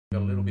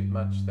little bit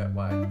much that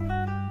way.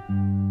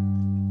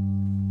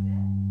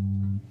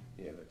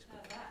 Yeah, looks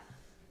good.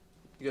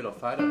 You got a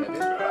photo, have you?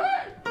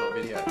 Not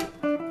video.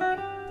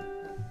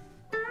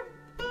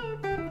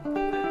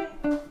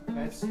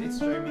 It's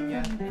streaming,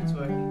 yeah. It's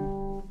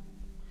working.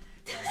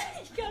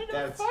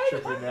 That's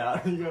tripping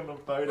out. You got a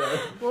photo.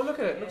 Well, look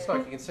at it. It looks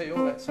like you can see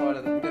all that side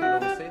of the... You never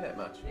normally see that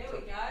much. There we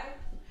go.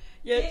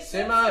 Yes.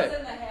 Simo! In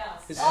the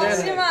house.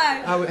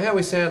 Simo! How are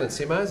we sounding,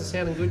 Simo? Is it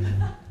sounding good?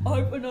 I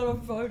hope we're not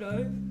on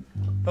photo.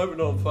 Hope we're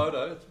not on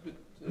photo. It's a bit...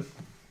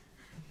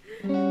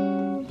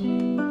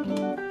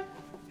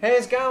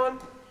 How's it going?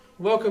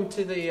 Welcome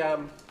to the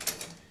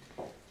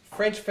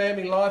French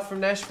Family Live from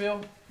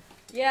Nashville.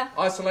 Yeah.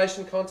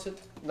 Isolation concert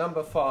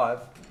number 5.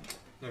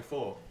 No,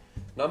 4.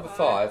 Number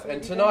 5.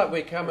 And tonight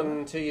we're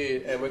coming to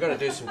you and we're going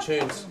to do some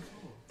tunes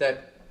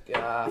that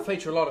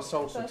feature a lot of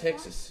songs from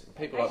Texas.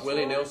 People like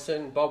Willie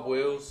Nelson, Bob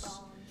Wills.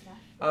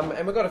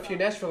 And we've got a few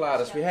Nashville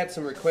artists. We had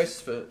some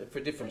requests for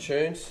different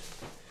tunes.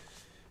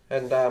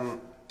 And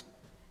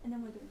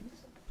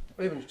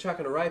we're even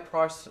chucking a Ray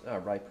Price.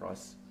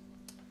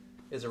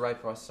 There's a Ray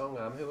Price song.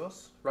 Who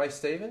else? Ray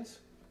Stevens.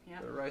 Yeah.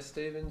 Ray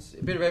Stevens.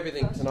 A bit of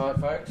everything tonight,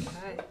 folks.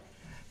 Okay.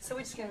 So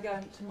we're just going to go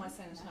into my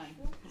sanitone.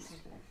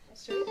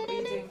 What are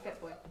you doing, Fat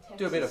Boy?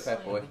 Do a bit of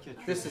Fat Boy.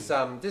 This is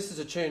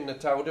a tune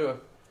that we'll do a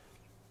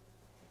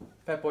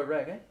Fat Boy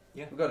rag, eh?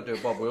 Yeah. We've got to do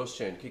a Bob Wills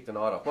tune. Kick the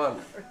night off. 1,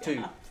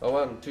 2,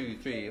 1, 2,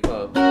 3,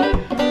 4.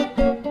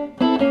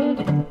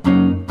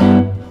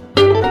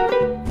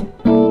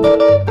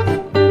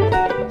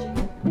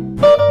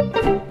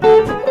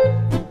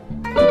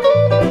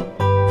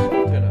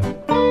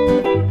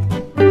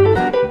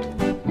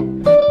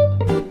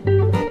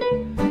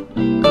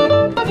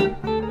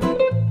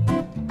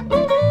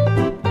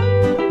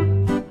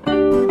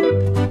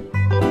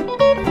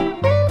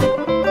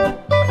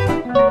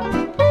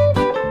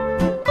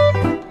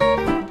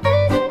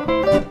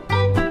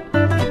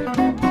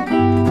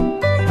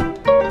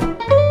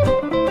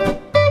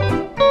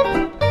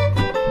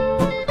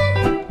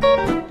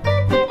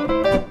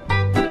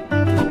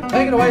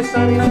 Take it away,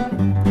 Sonny.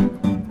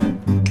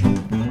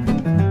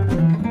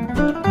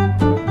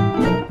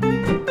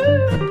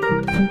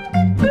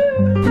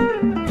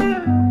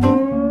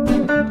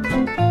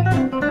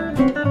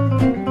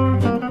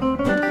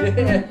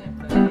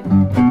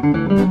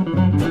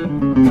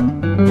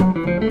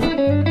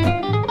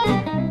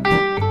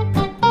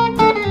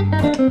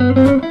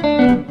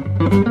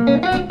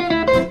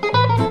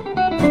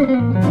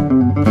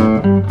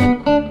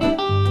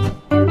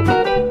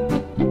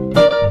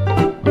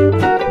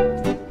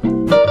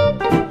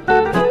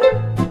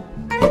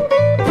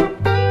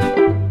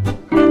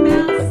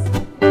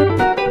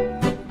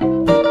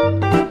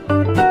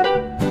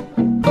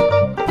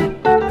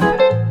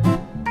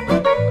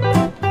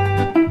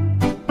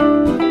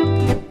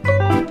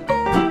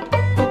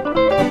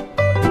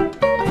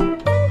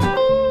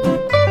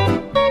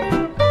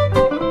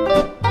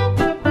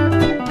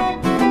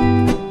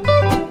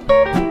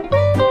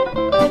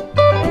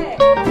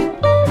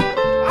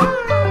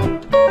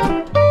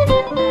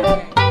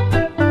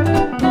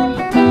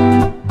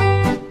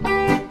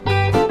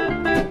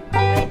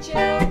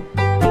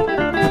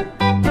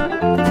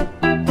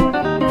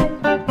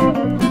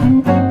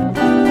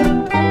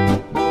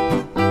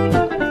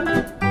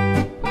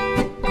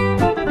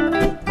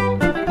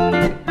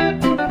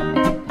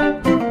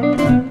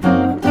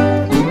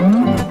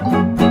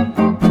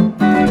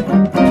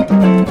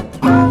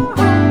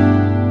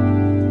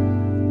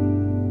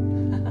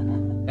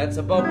 That's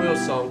a Bob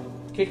Wills song.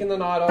 Kicking the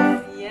night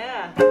off.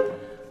 Yeah.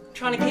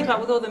 Trying to keep up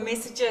with all the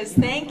messages.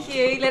 Thank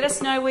you. Let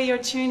us know where you're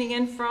tuning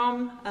in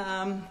from.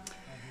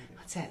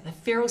 What's that? The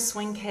Feral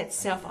Swing Cats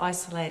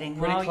self-isolating.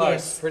 Pretty close.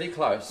 Yes. Pretty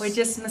close. We're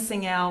just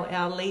missing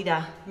our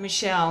leader,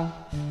 Michelle.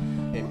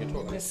 Yeah, you can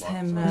talk Miss about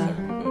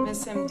him,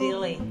 miss him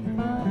dearly.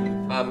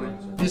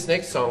 This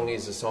next song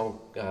is a song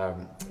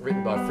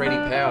written by Freddie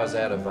Powers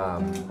out of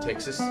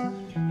Texas.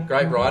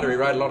 Great writer. He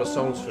wrote a lot of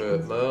songs for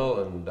Merle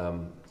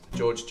and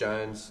George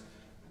Jones.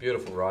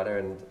 Beautiful writer.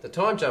 And the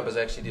Time Jumpers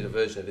actually did a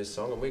version of this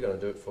song, and we're going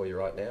to do it for you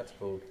right now. It's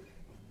called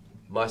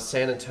My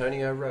San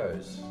Antonio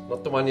Rose.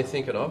 Not the one you're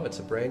thinking of. It's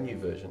a brand new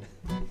version.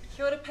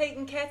 Kia ora, Pete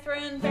and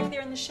Catherine, back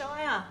there in the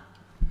Shire.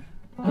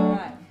 All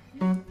right.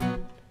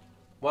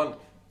 1,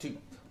 2,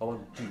 1,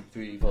 2,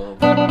 3, 4.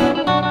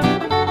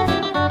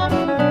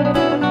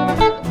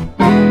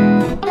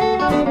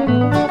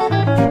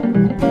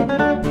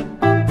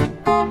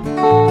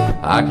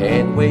 I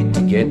can't wait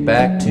to get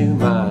back to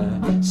my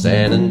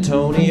San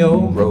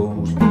Antonio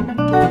Rose.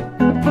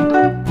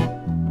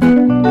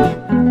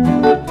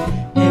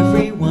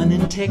 Everyone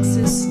in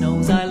Texas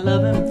knows I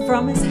love him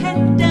from his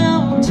head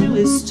down to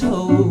his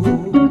toes.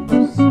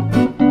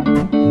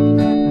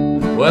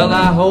 Well,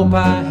 I hope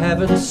I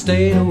haven't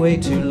stayed away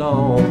too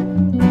long,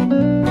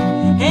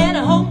 and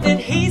I hope that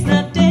he's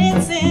not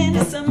dancing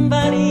to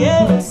somebody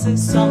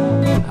else's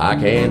song. I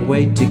can't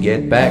wait to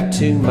get back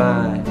to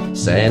my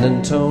San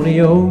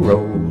Antonio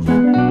Rose.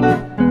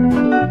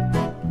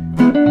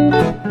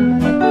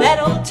 That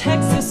old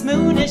Texas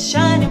moon is is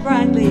shining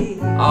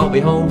brightly. I'll be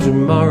home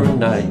tomorrow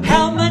night.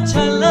 How much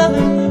I love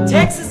it,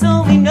 Texas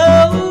only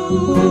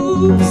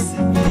knows.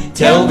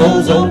 Tell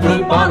those old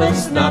blue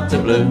bonnets not to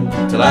bloom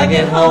till I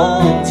get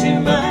home to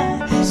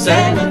my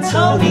San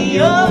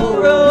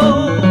Antonio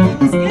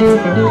rose.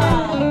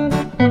 Guitar.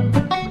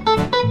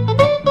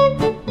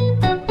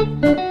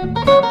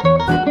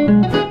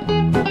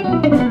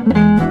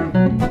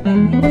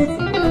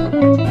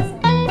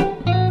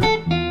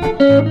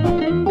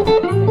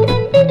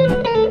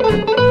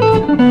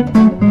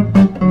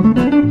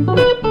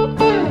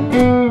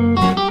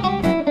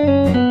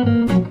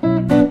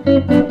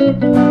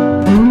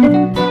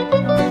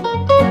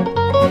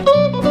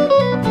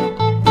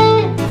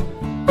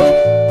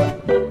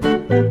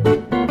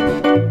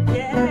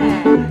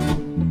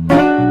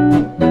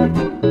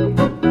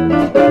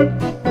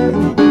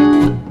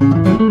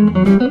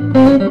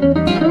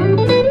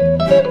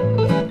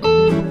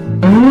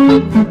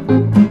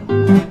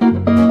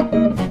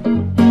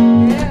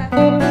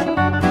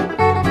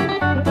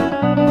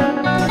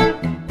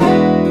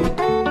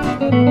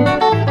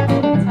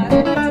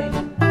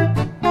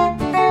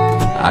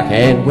 I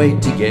can't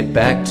wait to get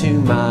back to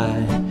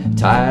my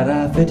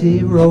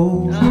tight-fitty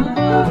road.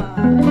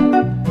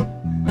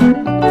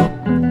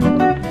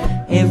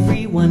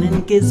 Everyone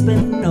in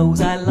Gisborne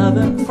knows I love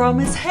him from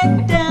his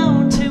head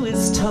down to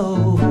his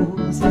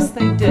toes. Yes,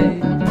 they do.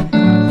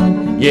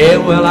 Yeah,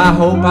 well, I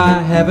hope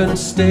I haven't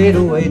stayed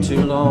away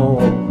too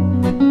long.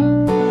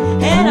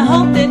 And I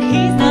hope that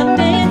he's not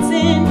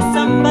dancing to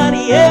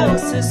somebody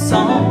else's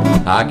song.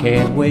 I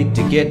can't wait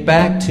to get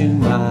back to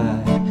my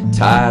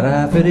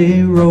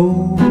tight-fitty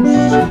road.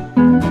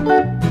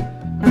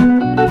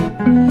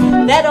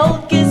 That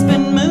old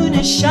Gisborne moon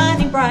is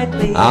shining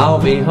brightly. I'll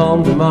be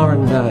home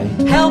tomorrow night.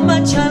 How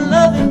much I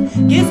love him,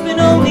 Gisborne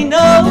only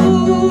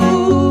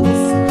knows.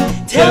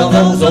 Tell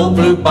those old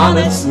blue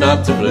bonnets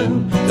not to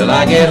bloom till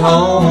I get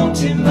home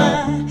to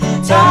my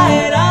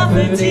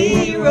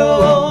tight-fitty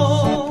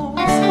rose.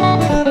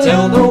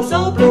 Tell those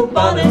old blue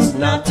bonnets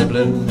not to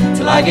bloom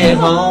till I get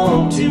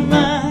home to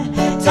my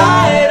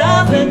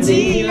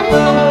tight-fitty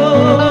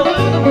rose.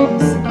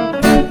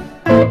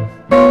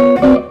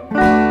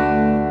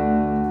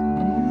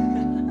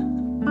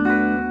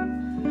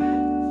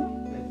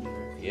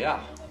 Yeah.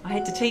 I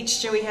had to teach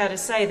Stewie how to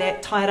say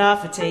that,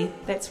 tight-fitty.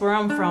 That's where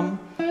I'm from.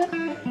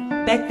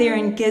 Back there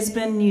in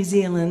Gisborne, New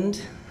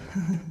Zealand.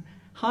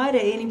 Hi to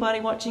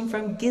anybody watching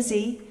from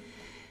Gizzy.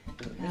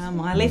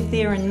 I left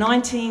there in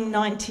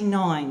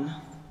 1999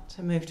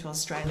 to move to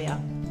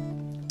Australia.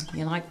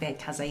 You like that,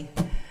 cuzzy?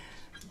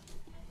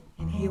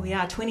 And here we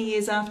are, 20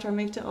 years after I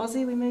moved to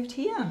Aussie, we moved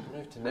here. We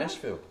moved to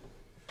Nashville.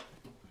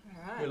 All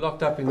right. We're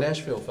locked up in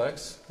Nashville,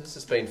 folks. This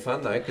has been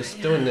fun though, because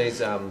doing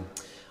these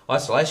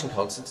isolation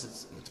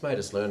concerts, it's made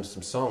us learn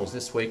some songs.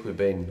 This week we've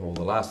been, or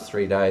the last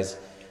 3 days,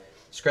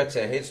 scratch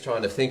our heads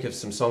trying to think of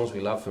some songs we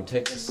love from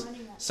Texas.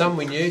 Some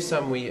we knew,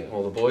 some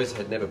the boys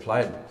had never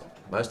played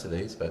most of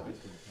these, but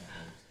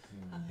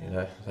you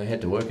know, they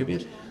had to work a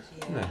bit.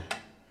 Yeah.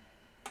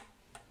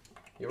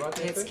 You right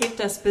there? It's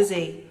kept us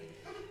busy.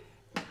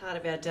 Part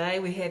of our day,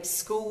 we have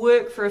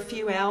schoolwork for a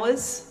few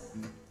hours,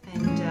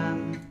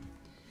 and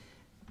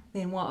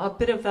then a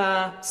bit of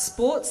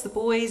sports. The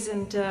boys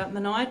and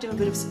I do a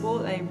bit of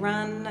sport. They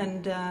run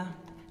and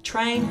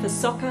train for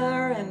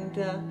soccer and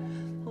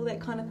all that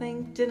kind of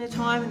thing. Dinner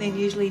time, and then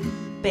usually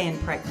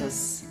band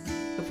practice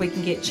if we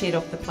can get Chet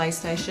off the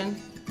PlayStation.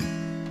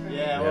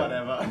 Yeah,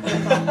 whatever.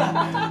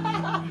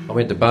 I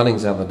went to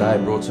Bunnings the other day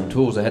and brought some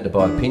tools. I had to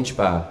buy a pinch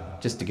bar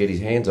just to get his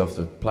hands off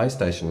the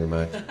PlayStation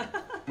remote.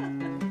 I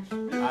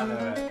know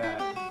about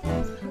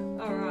that.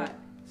 All right.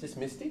 Is this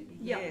Misty?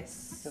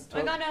 Yes.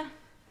 We're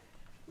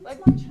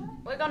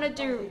gonna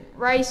do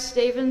Ray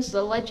Stevens,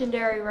 the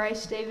legendary Ray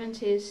Stevens,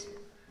 his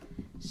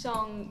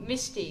song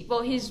Misty.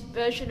 Well, his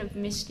version of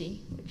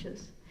Misty,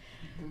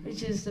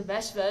 which is the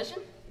best version.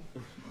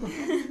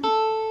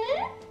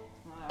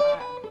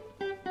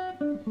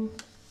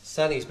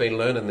 Sonny's been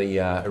learning the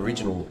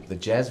the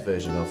jazz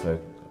version of a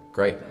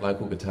great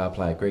local guitar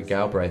player, Greg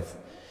Galbraith,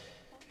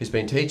 who's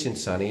been teaching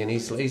Sonny, and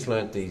he's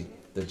learnt the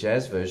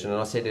jazz version. And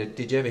I said,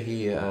 did you ever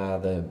hear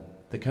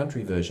the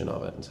country version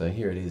of it? And so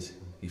here it is.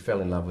 He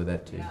fell in love with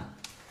that too. Yeah.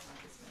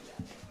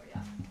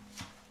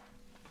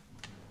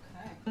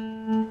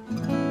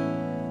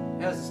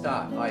 How's the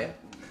start? Oh yeah.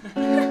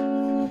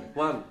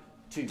 1,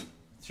 2,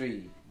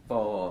 3,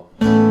 4.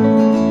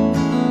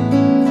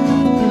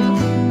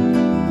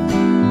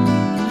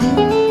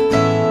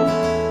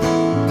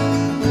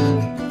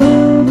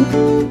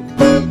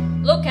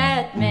 Look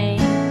at me,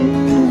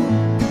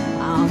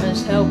 I'm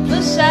as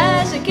helpless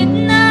as a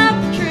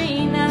kidnapped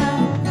tree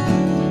now.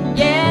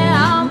 Yeah,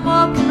 I'm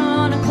walking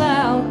on a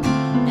cloud,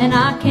 and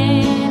I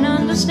can't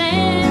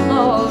understand,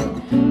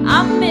 Lord.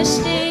 I'm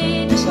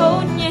Misty, just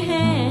holding your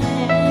hand.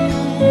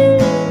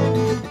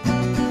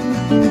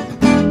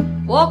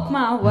 Walk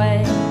my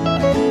way,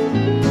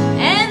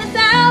 and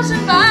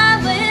 1,000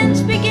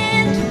 violins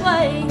begin to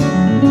play.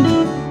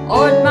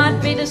 Or it might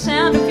be the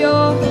sound of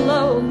your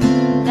hello,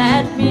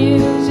 that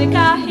music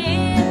I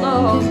hear,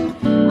 Lord.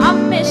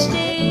 I'm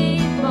Misty,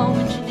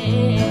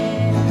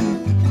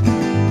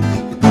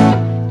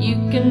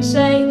 can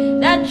say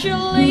that you're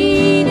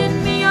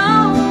leading me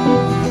on,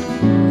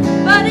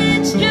 but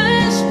it's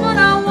just what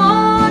I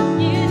want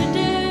you to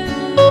do.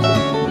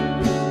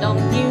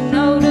 Don't you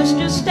notice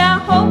just how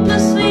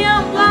hopelessly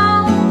I'm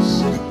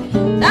lost?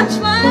 That's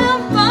why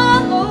I'm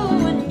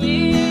following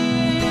you.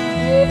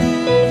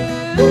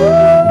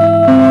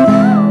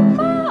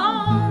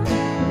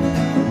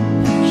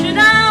 Should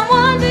I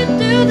want to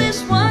do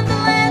this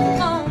wonderland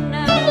alone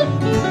now,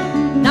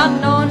 not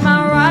knowing my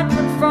right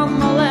foot from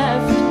my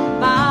left,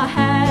 my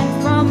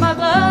hand from my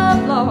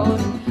glove,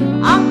 Lord?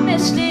 I'm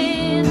missed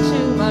in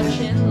too much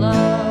in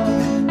love.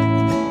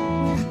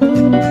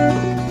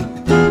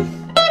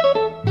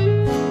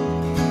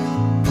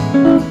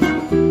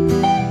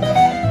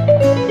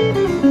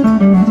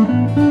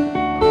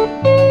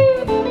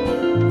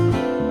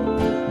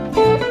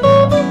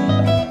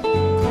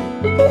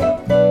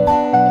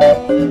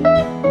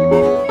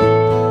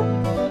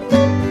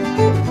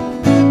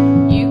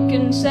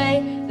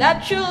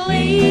 That you're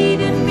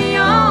leading me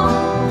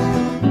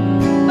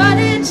on, but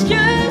it's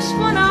just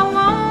what I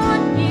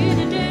want you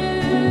to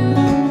do.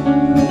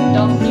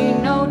 Don't you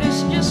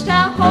notice just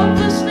how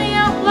hopelessly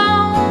I'm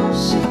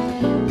lost?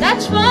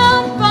 That's why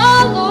I'm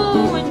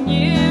following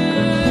you.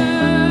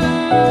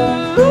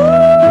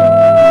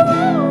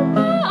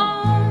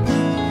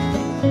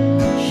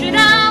 Should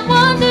I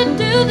want to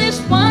do this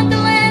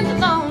wonderland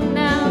alone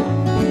now,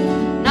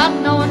 not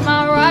knowing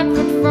my right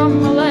foot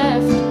from my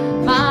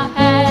left, my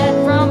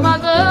hand from my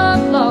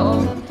glove,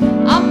 Lord?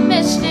 I'm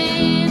missed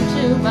in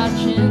too much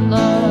in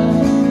love.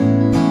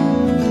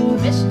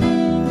 Missed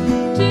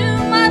in too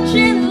much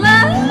in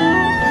love.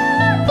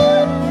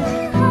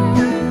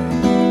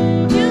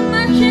 Too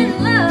much in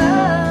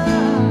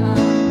love.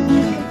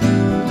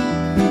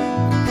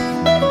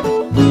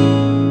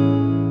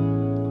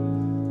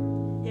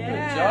 Yeah.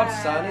 Good job,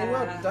 Sonny.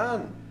 Well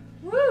done.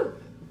 Woo!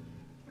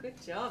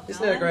 Good job,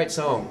 Isn't that a great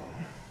song?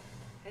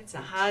 It's a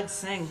hard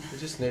sing. We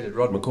just needed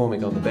Rod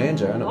McCormick on the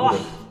banjo, and it Oh.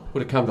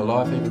 would have come to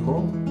life even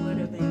more. Would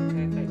have been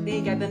perfect. There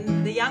you go.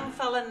 The young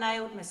fella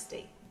nailed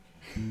Misty.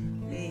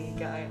 There you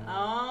go.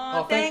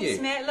 Oh, thank thanks,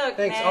 you. Matt. Look,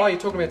 Thanks. Matt, Oh, you're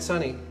talking about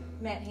Sonny.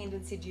 Matt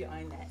Hendon said you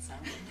own that song.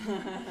 I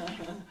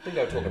think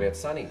they were talking about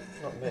Sonny,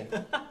 not me.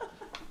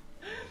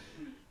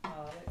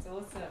 Oh, that's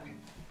awesome.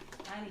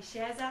 Auntie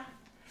Shazza.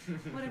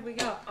 What have we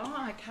got?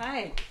 Oh,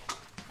 okay.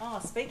 Oh,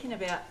 speaking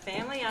about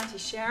family, Auntie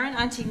Sharon,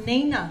 Auntie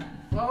Nina.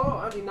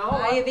 Oh, Auntie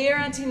Nola. Are you there,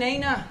 Auntie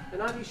Nina?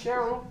 And Auntie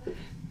Cheryl.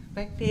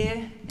 Back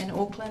there in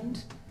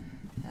Auckland.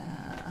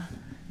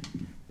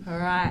 All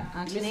right,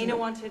 Auntie Missing Nina it.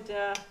 wanted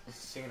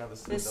Sing another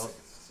This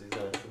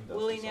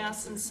Willie song.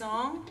 Nelson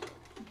song.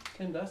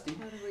 Ken Dusty.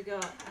 What have we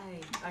got? Hey,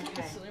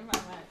 okay.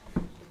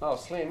 Oh,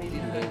 Slim, he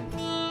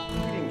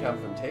didn't come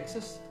from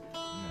Texas.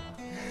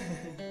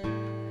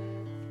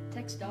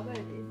 Text Dubbo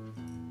did.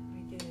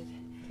 We good.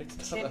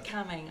 Texas. Tip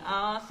coming.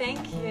 Oh, thank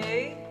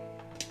you.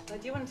 So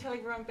do you want to tell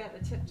everyone about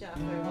the tip jar for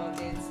while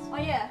Dad's Oh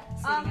yeah.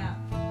 setting up?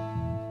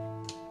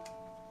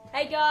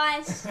 Hey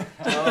guys.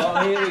 Oh,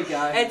 here we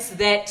go. It's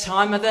that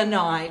time of the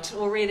night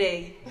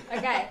already.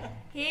 Okay.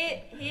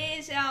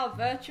 Here's our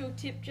virtual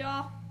tip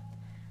jar.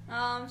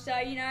 So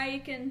you know you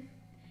can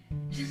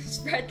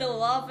spread the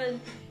love, and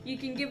you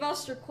can give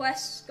us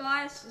requests,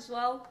 guys, as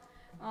well.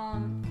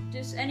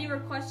 Just any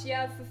requests you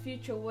have for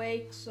future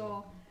weeks,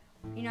 or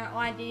you know,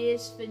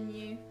 ideas for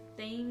new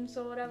themes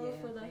or whatever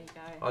for the. There you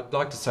go. I'd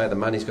like to say the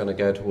money's going to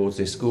go towards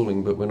their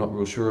schooling, but we're not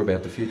real sure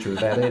about the future of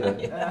that either.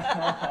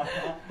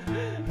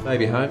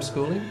 Maybe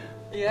homeschooling?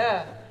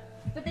 Yeah.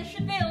 But there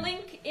should be a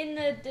link in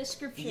the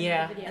description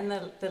Yeah, of the video. and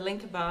the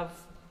link above.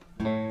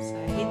 So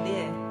head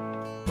there.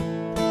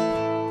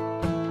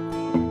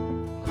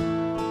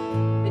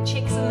 The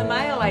check's in the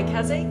mail, eh,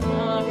 Cuzzy?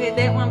 Oh, I've heard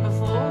that one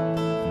before.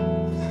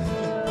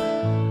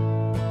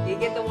 You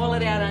get the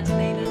wallet out, Auntie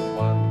Nina.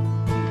 1,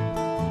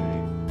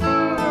 2,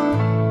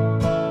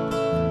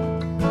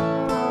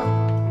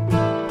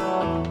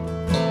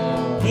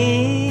 3.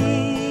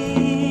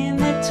 In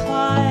the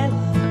twilight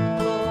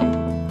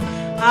glow,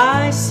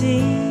 I see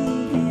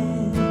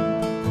him.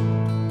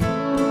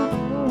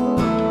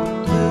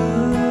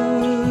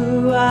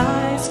 Blue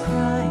eyes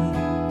crying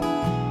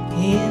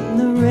in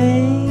the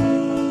rain.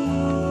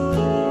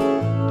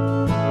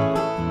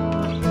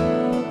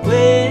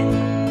 When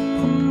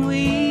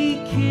we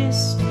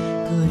kissed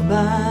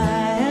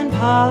goodbye and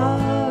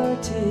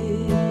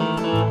parted,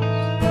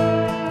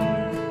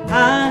 I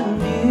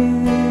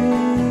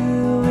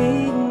knew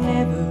we'd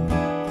never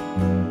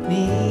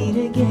meet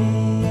again.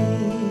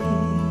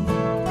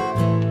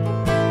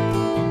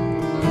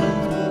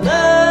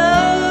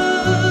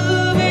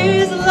 Love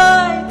is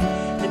like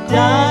a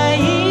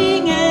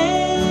dying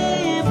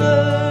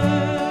ember,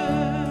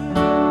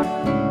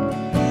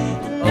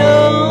 and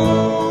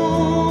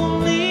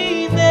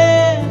only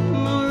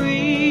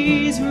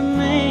memories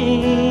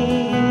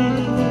remain.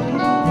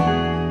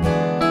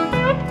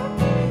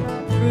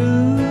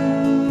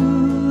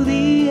 Through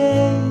the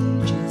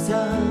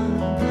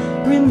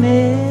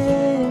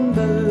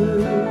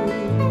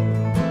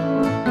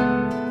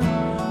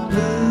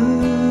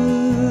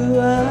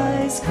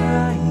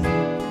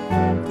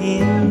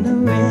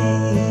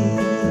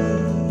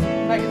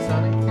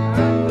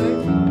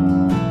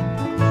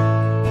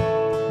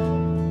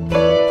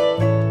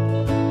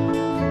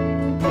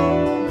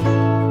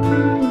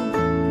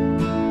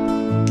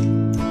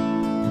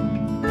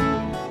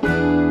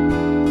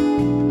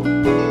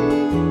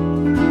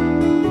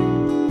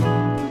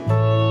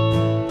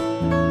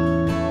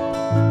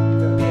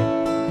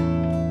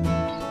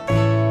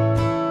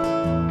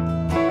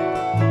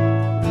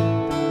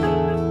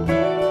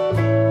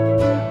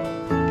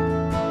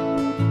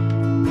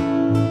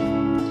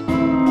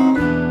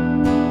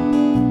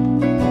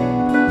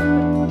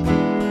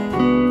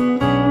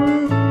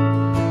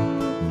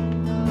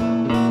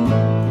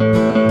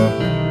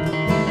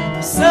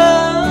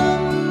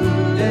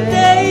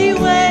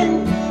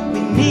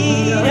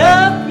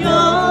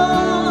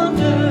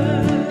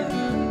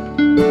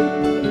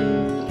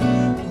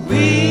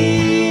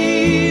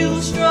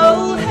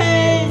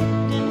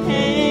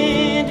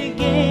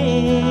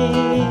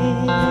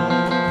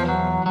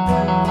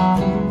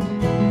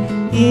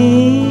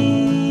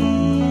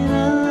in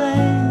a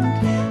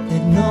land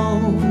that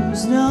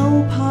knows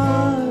no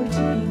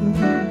parting.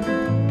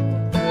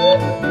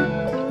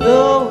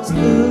 Those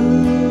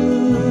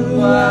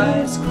blue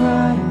eyes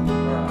cry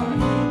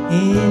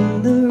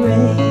in the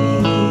rain.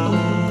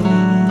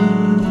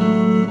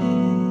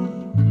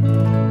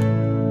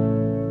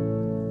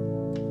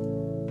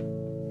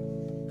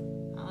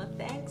 Oh,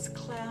 thanks,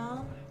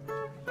 Clown.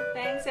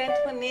 Thanks,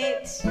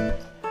 Antoinette.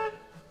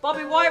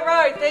 Bobby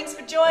Whiteroad, thanks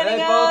for joining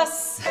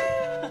us.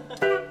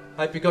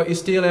 Hope you got your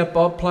steel out,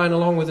 Bob, playing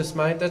along with us,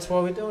 mate. That's why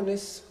we're doing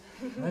this.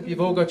 Hope you've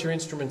all got your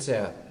instruments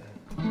out.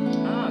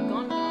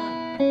 Gone.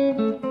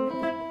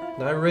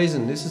 No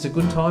reason. This is a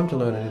good time to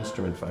learn an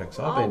instrument, folks.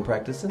 I've been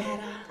practicing.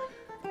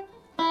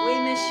 We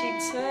miss you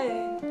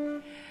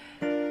too.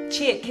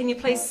 Chet, can you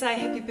please say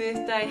happy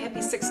birthday, happy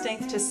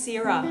 16th to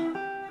Sarah?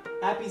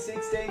 Happy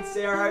 16th,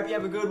 Sarah. Hope you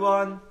have a good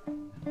one.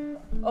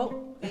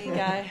 Oh, there you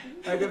go.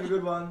 Hope you have a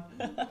good one.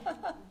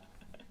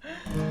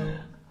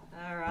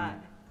 All right,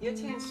 your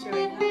turn,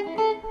 Stewie.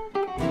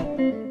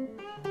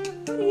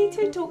 What are you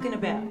two talking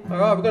about? All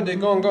right, we're going to do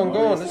Gone, Gone,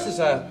 Gone. This is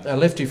a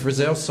Lefty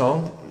Frizzell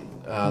song.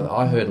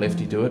 I heard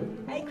Lefty do it.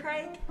 Hey,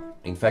 Craig.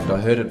 In fact,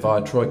 I heard it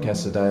via Troy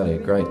Cassadaly, a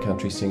great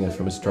country singer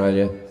from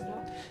Australia.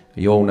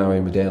 You all know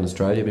him down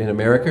Australia, but in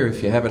America,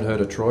 if you haven't heard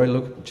of Troy,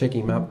 look, check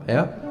him up.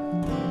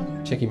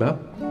 Check him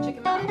up. Check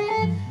him out.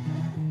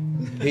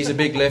 He's a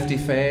big Lefty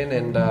fan,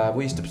 and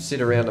we used to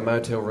sit around the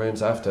motel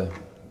rooms after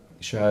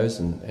shows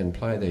and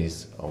play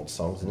these old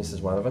songs, and this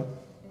is one of them.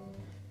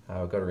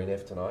 I've got her in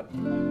F tonight.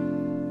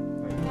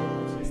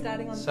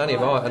 Starting on Sonny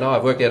and I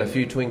have worked out a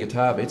few twin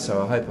guitar bits,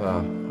 so I hope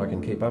I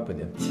can keep up with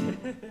you.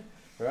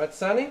 All right,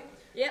 Sonny?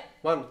 Yep.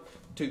 1,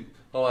 2,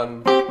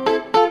 1.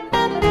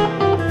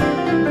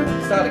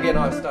 Start again.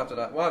 I started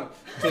up. 1,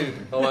 2,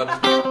 1.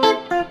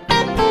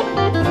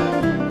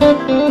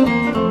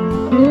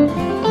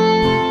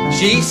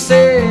 She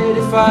said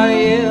if I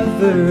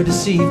ever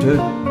deceived her,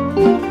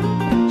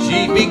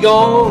 she'd be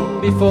gone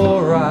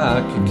before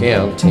I could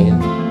count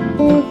 10.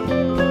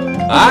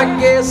 I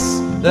guess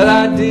that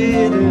I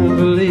didn't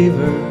believe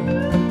her.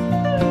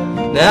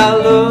 Now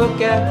look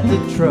at the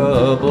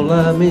trouble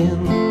I'm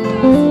in.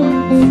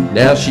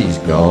 Now she's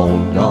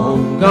gone,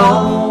 gone,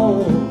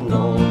 gone,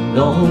 gone,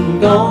 gone,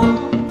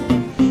 gone.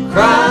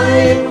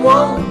 Crying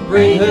won't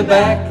bring her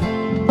back.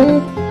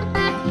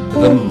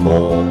 The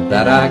more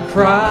that I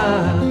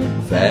cry,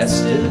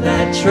 faster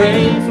that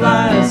train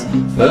flies,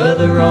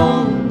 further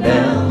on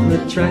down the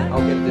track.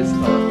 I'll get it this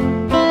time.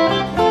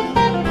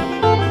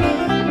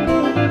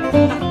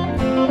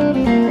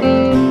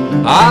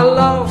 I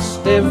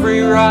lost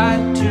every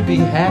right to be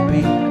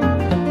happy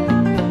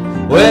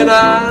when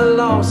I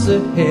lost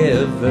the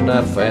heaven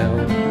I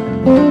found.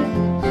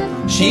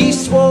 She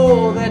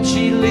swore that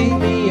she'd leave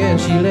me and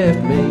she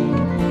left me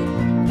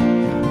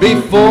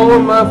before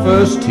my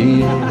first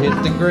tear hit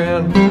the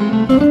ground.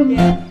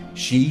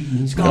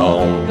 She's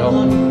gone,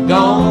 gone,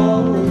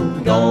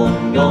 gone,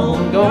 gone,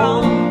 gone,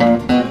 gone.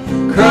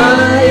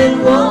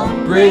 Crying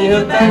won't bring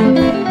her back.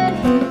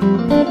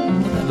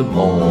 The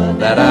more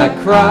that I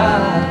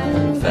cry,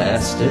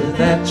 faster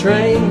that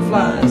train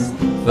flies,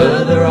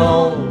 further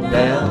on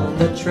down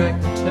the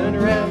track. Turn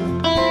around.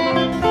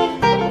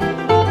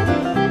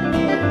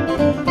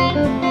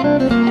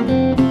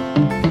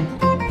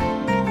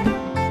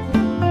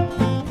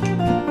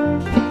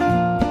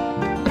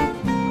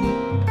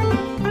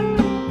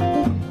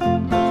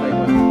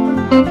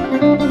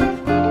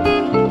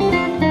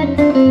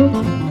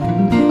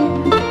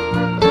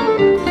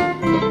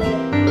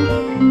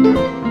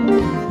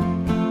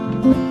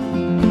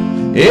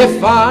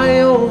 If I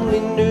only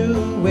knew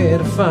where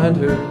to find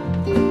her,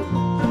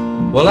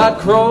 well, I'd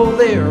crawl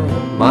there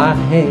on my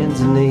hands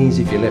and knees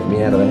if you left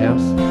me out of the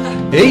house.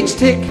 Each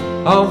tick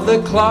of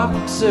the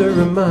clock's a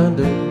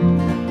reminder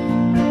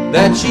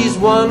that she's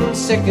 1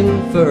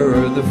 second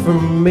further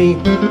from me.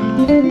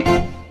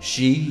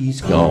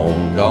 She's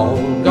gone,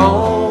 gone,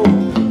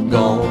 gone,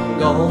 gone,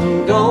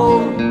 gone,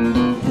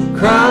 gone.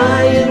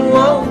 Crying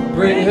won't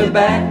bring her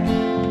back.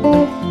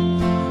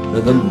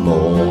 The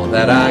more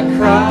that I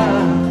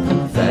cry,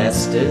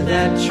 faster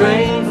that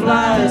train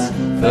flies,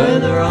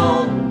 further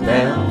on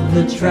down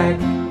the track.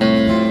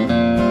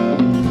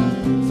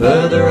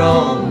 Further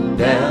on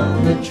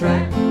down the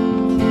track.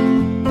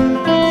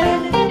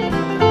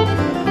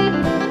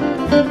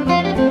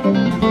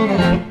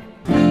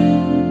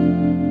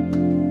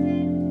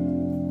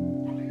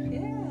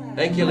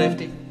 Thank you,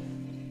 Lefty.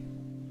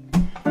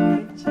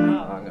 Good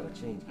job. I'm going to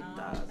change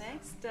guitars.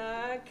 Thanks,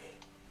 Doug.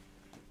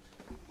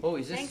 Oh,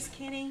 is this? Thanks,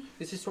 Kenny.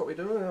 Is this what we're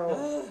doing?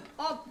 Oh.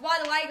 Oh, by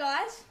the way,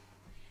 guys,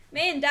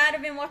 me and Dad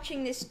have been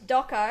watching this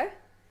doco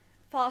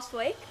past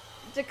week.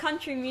 It's a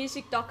country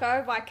music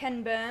doco by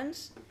Ken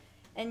Burns,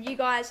 and you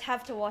guys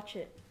have to watch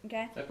it,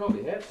 okay? They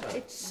probably have some.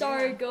 It's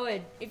so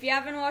good. If you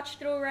haven't watched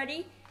it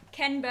already,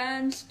 Ken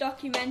Burns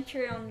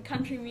documentary on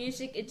country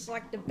music, it's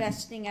like the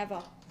best thing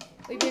ever.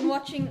 We've been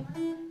watching,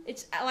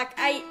 it's like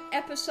 8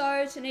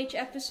 episodes, and each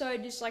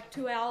episode is like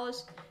 2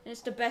 hours, and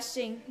it's the best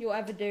thing you'll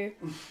ever do.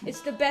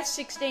 It's the best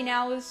 16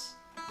 hours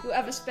you'll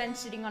ever spend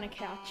sitting on a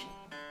couch.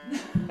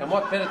 And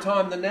what better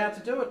time than now to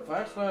do it,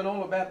 folks? Learn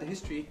all about the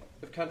history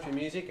of country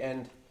music,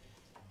 and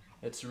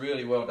it's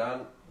really well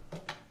done.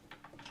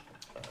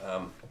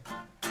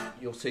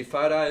 You'll see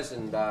photos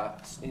and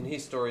in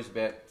his stories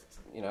about,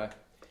 you know,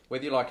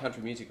 whether you like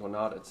country music or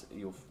not.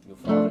 You'll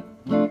find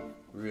it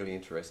really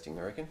interesting,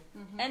 I reckon.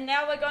 Mm-hmm. And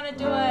now we're going to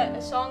do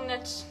a song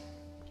that's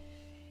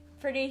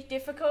pretty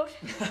difficult.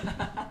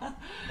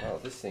 Oh,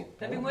 this thing.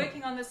 They've been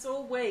working on this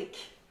all week.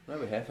 No,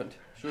 we haven't.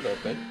 Should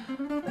have been.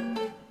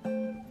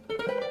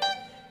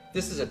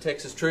 This is a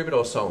Texas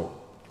Troubadour song.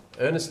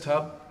 Ernest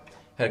Tubb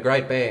had a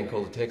great band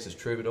called the Texas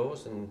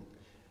Troubadours, and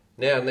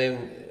now and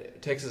then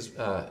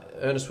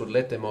Ernest would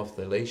let them off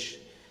the leash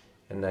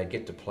and they'd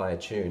get to play a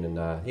tune. And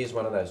here's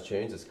one of those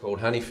tunes. It's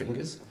called Honey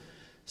Fingers.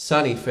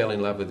 Sonny fell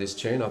in love with this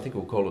tune. I think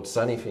we'll call it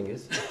Sunny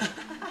Fingers.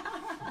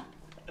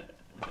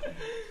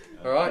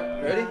 All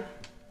right, ready?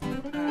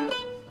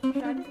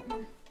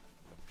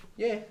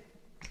 Yeah.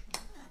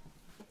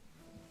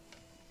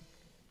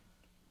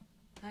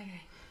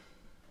 Okay.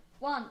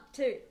 1,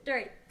 2,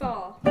 3,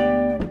 4.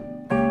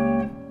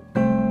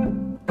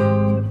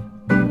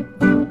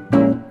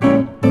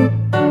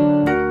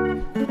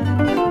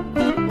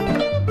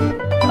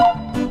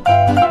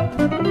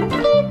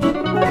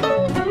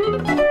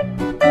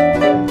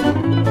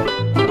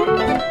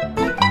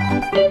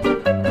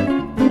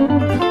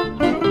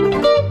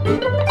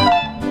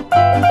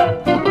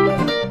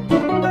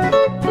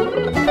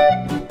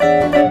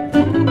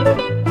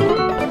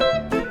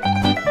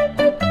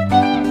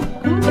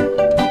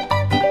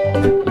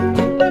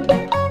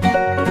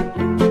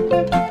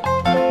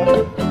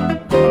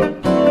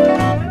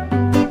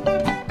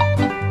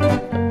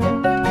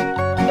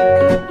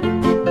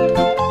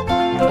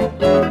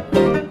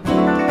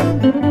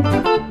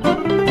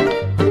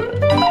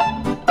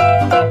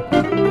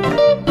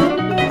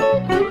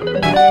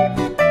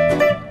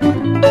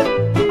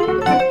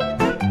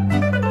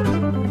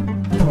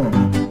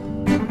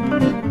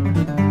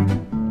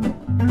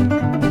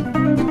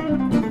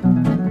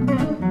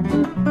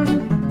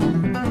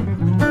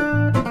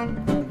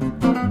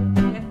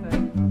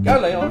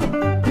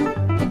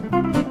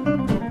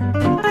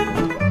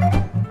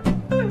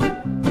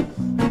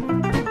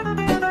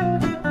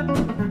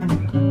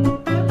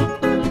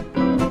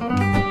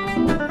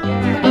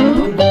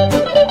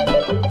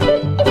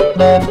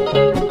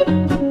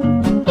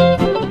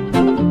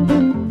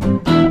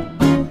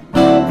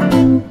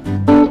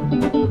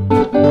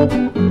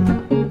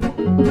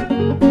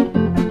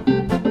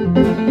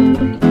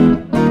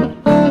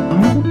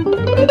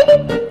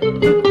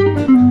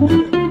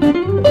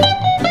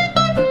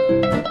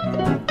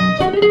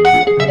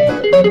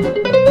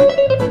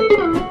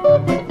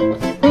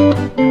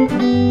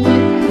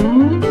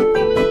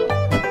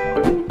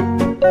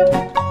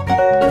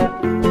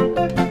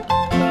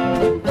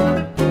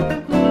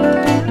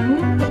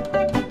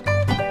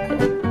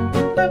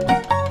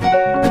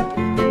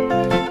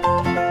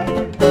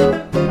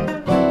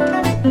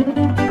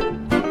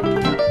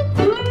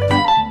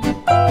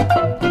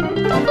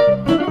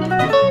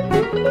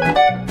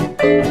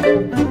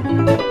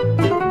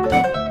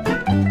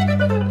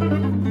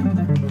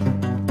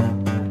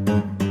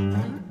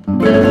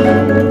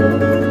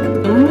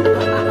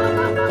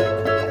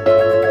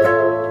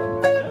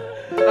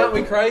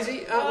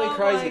 Crazy? Aren't we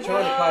crazy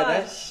trying to play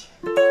that?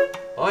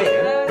 I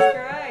am. That was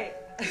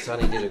great.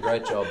 Sonny did a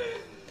great job.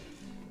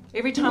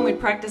 Every time we'd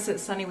practice it,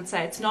 Sonny would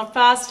say, "It's not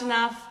fast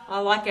enough. I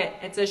like it.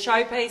 It's a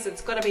showpiece.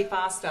 It's got to be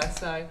faster."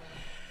 So.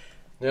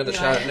 Now the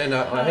show.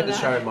 I had to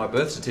show him my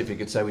birth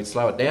certificate so we'd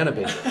slow it down a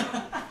bit.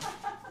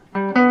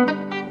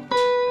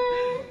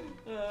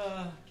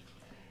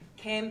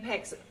 Cam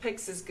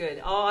picks is good.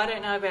 Oh, I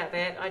don't know about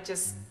that. I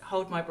just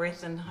hold my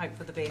breath and hope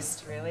for the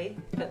best, really.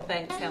 But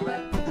thanks,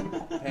 Helen.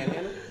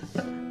 Panhandle?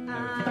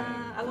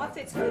 I like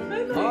that smooth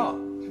movement. Oh.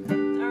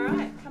 All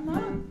right, come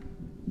on.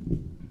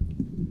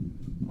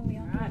 All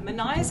right,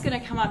 Manaya's going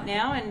to come up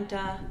now and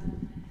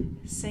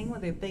sing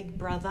with her big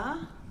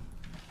brother.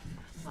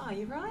 Oh,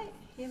 you right?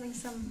 You having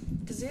some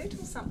dessert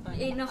or something?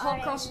 Eating a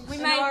hot cross. We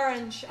An made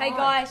orange. Hey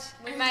guys,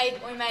 we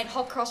made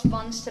hot cross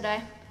buns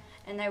today,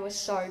 and they were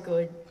so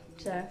good.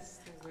 So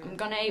I'm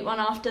gonna eat one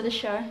after the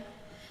show.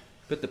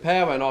 But the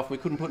power went off. We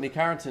couldn't put any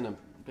currents in them.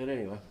 But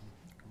anyway,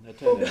 they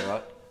turned out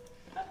right.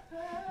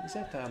 Is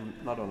that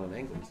not on an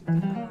angle? Is it?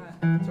 Alright.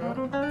 It's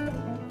alright.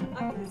 I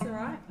think it's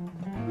alright.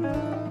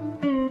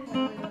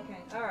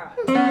 Okay, alright.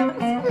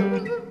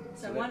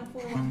 So 1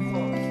 4 1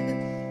 4.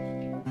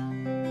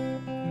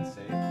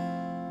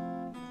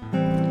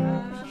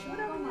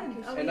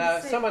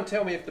 And someone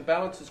tell me if the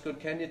balance is good,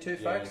 can you two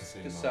folks?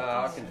 Just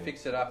I can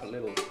fix it up a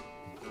little.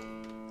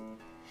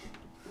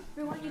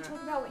 We want you to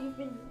talk about what you've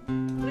been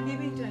doing. What have you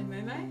been doing,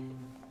 Mumu?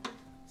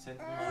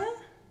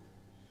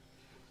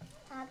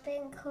 I've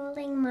been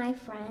calling my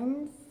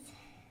friends.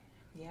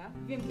 Yeah,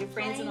 your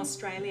friends in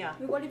Australia.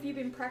 What have you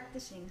been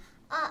practicing?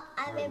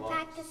 I've been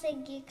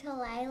practicing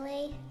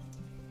ukulele.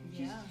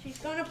 Yeah. She's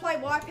gonna play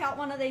Wipeout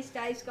one of these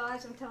days,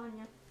 guys. I'm telling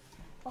you.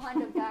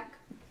 Behind her back.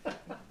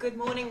 Good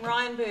morning,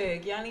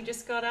 Ryanberg. You only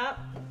just got up?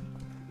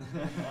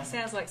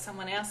 Sounds like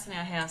someone else in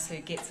our house who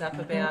gets up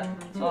about,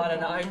 I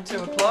don't know,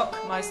 2 o'clock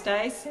most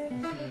days.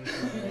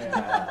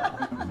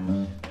 Yeah.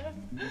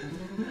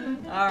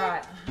 All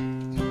right.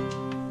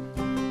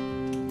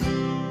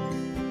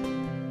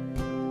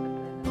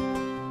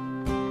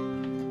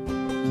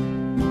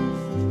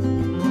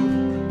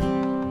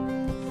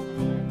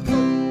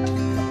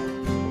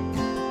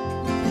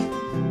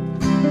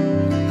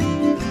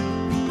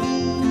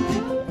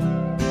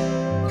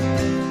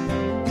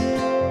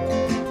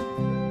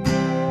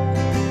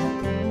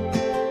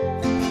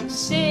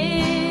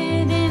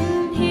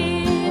 Sitting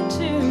here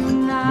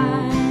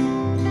tonight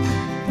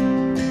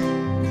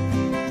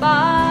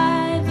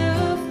by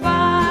the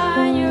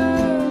firelight,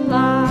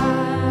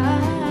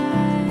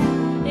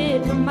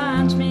 it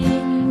reminds me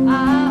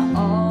I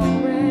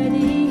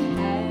already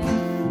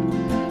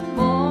have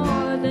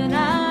more than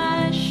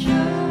I should.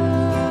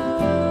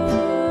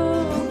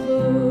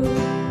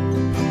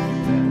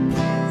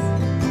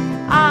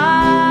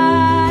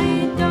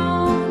 I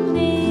don't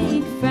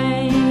need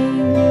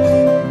fame,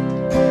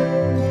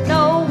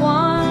 no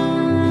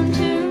one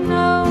to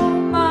know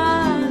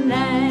my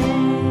name.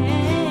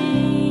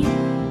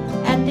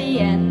 At the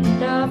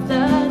end of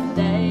the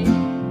day,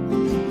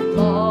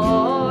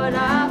 Lord,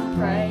 I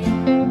pray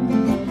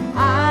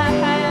I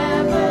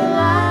have a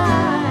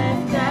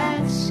life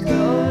that's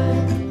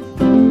good.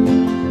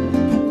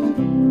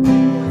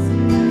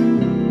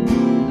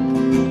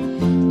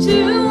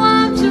 Two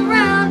arms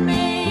around me,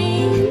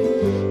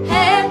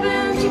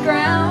 heaven to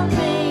ground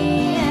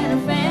me, and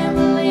a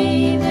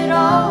family that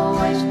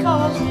always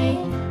calls me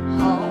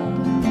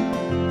home.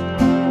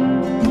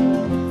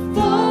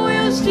 4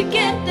 wheels to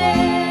get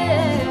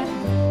there,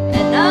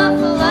 enough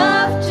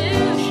love to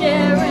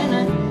share in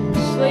a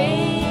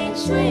sweet,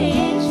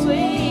 sweet,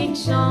 sweet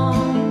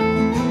song.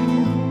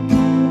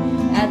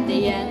 At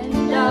the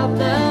end of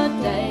the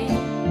day,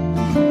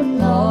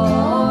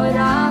 Lord,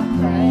 I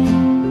pray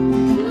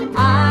I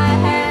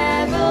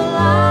have a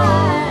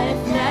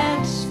life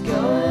that's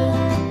good.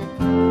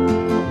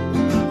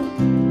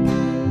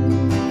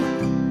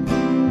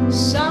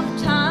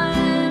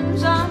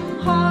 Sometimes I'm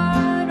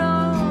hard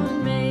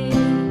on me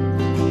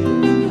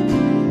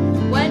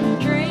when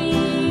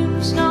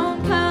dreams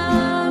don't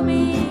come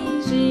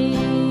easy.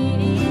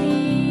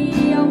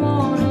 I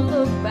wanna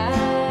look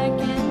back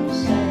and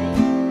say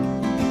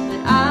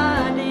that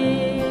I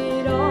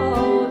did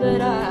all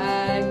that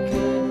I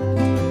could.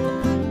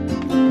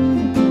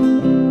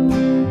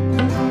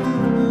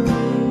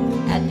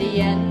 At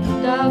the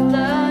end of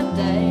the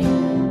day,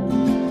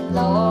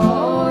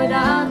 Lord,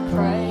 I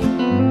pray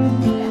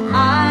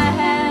I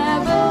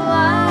have a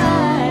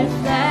life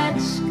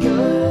that's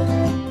good.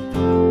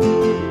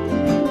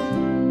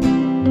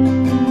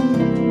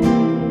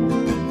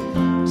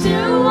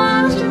 Two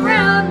arms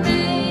around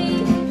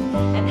me,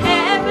 and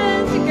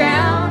heaven to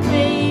ground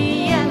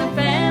me, and a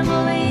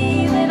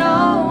family that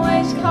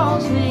always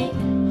calls me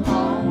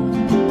home.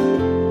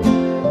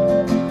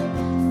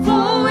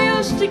 4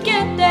 wheels to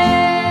get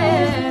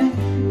there,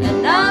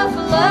 enough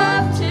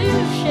love to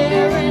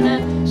share in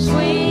a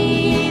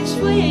sweet,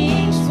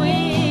 sweet,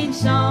 sweet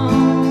song.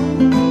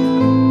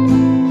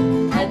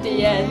 At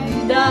the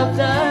end of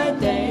the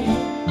day,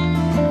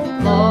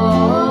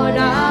 Lord,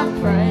 I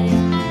pray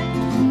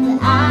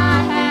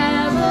I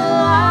have a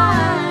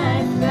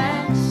life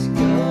that's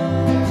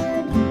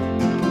good.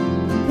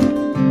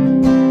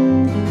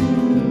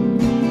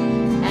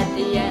 At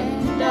the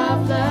end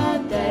of the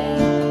day,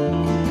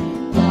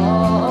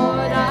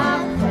 Lord, I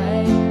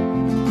pray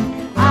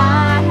I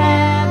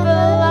have a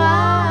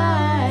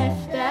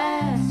life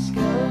that's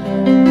good.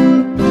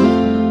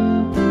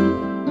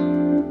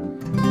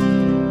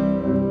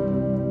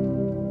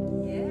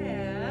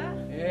 Yeah.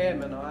 Yeah,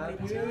 Mania.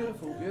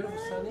 Beautiful, beautiful,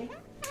 Sonny.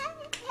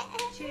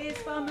 Cheers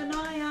for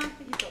Mania.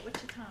 You've got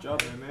Wichita.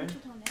 Job, man.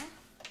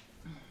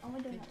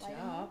 Good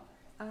job.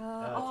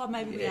 Oh,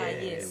 maybe we are.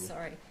 Yeah. Yes,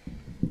 sorry.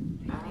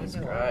 That's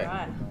All great.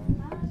 right.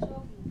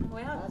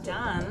 Well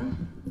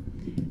done.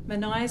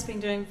 Mania's been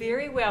doing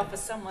very well for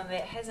someone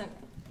that hasn't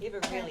ever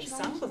really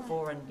sung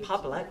before in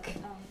public.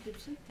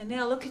 And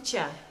now look at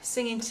you,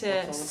 singing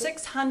to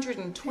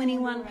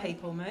 621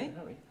 people, Moo.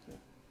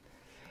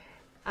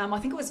 I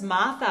think it was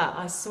Martha.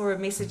 I saw a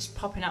message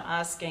popping up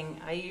asking,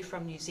 are you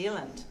from New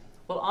Zealand?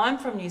 Well, I'm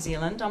from New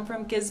Zealand. I'm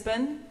from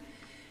Gisborne.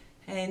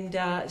 And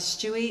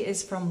Stewie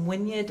is from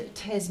Wynyard,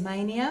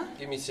 Tasmania.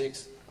 Give me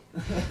 6.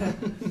 I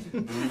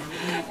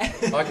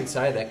can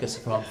say that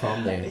because I'm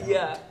from there.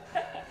 Yeah.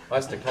 I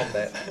used to cop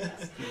that.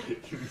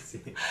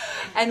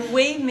 And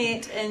we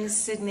met in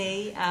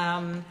Sydney.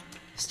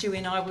 Stewie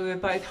and I, we were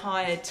both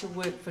hired to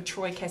work for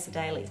Troy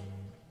Casadale.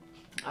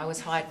 I was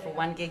hired for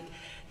one gig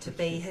to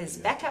be his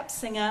backup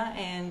singer,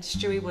 and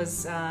Stewie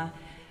was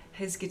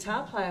his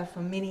guitar player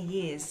for many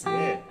years.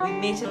 Yeah. We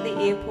met at the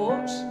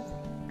airport,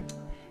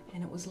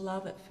 and it was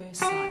love at first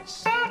sight.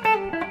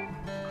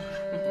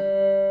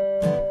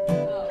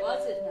 Oh,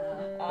 was it now?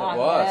 Oh,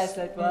 was. Yes,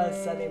 it was,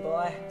 Sonny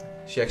boy.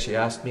 She actually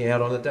asked me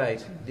out on a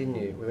date, didn't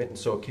you? We went and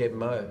saw Keb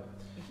Mo.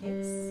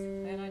 Yes,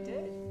 and I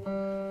did.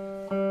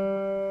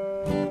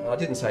 I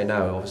didn't say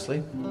no,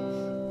 obviously.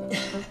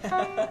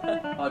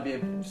 I'd be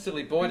a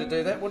silly boy to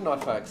do that, wouldn't I,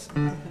 folks?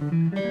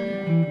 Alright,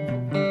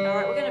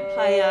 we're going to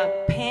play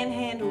a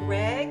Panhandle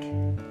Rag,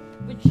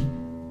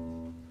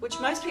 which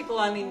most people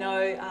only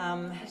know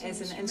as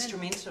an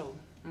instrumental.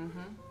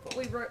 But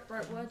we wrote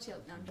words here.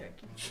 No, I'm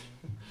joking.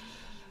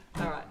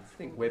 Alright. I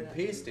think Webb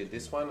Pierce did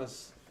this one.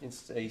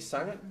 He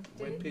sung it.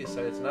 Webb Pierce.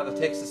 So it's another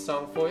Texas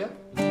song for you.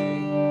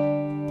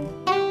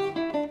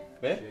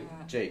 Where?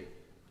 G.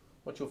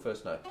 What's your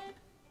first note?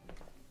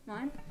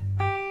 Mine.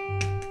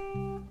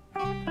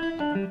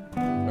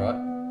 Alright.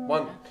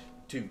 1,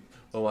 2,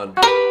 1.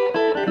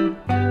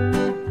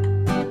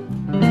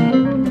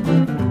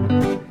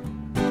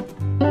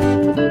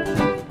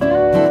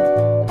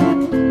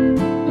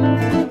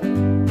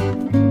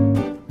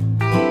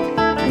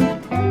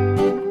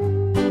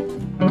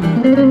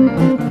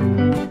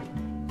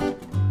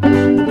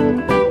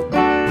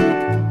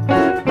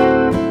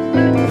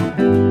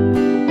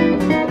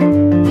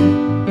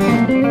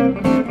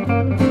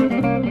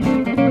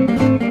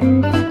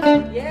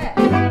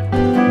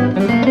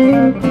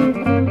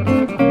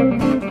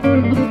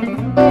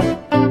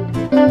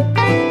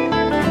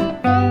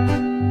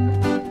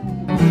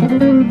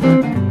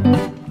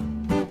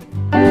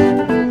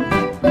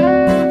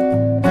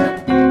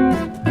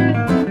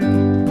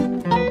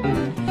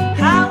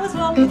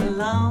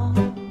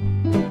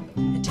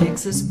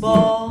 Texas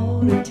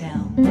border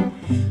town,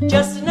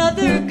 just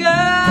another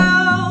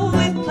girl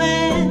with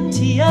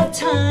plenty of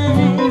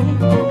time.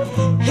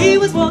 He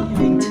was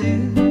walking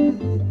too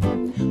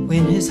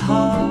when his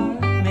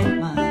heart met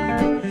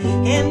mine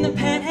in the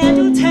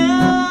Panhandle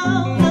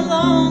town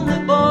along the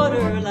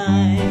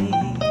borderline.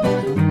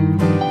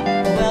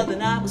 Well, the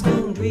night was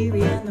going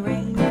dreary and the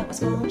rain that was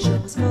falling sure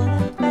was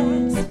falling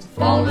fast.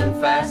 Falling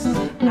fast.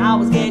 I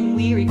was getting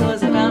weary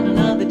 'cause I found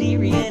another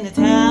dearie in a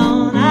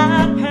town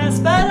I'd pass,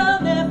 but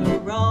I'll never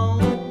roam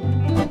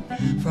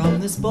from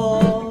this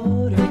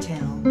border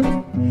town,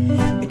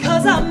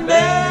 because I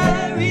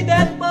married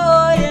that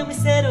boy and we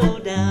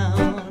settled down.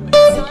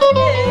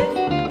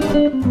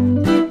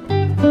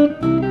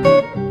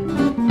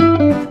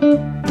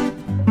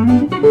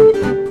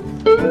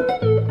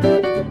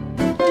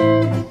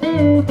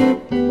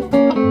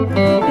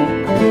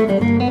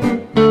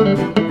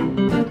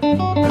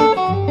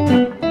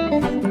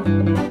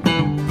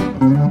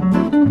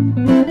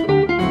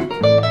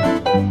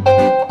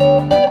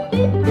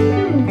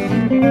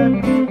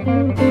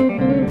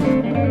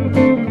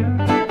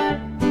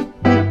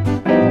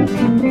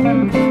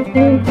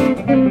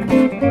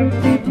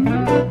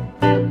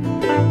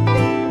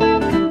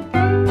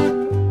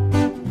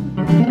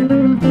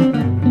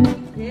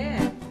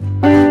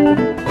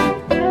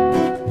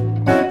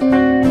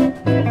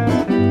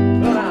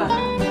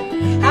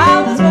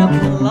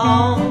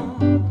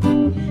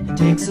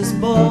 Texas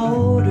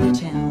border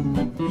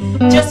town,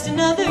 just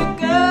another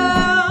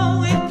girl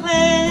with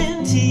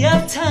plenty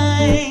of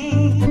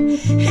time.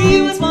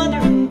 He was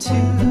wondering too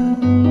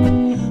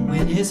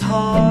when his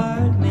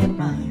heart met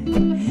mine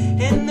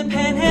in the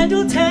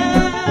Panhandle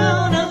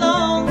town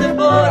along the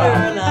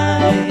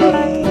borderline.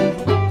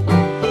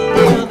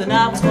 Well, the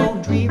night was cold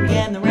and dreary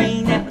and the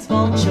rain that was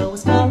falling sure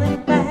was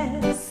falling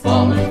fast.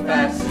 Falling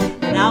fast.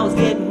 And I was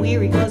getting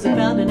weary 'cause I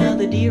found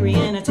another dearie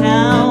in a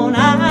town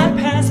I'd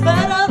pass,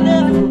 but I'll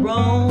never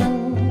roam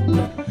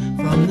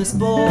from this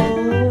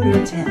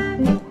border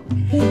town,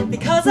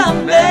 because I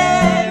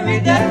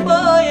married that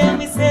boy and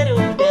we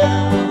settled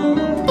down.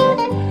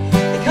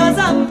 Because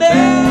I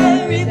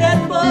married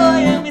that boy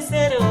and we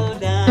settled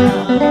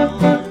down.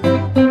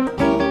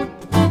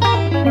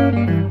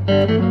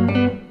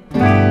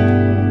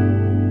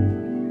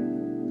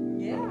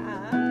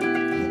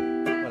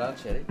 Well done,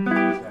 Chetty.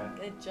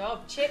 Good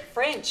job. Chet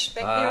French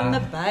back there on the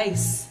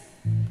bass.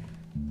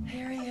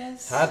 Here he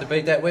is. Hard to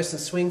beat that Western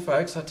swing,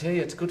 folks. I tell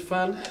you, it's good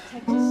fun.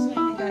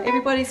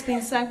 Everybody's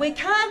been saying, we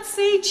can't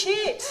see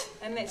Chet.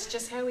 And that's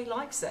just how he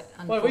likes it.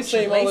 Well, we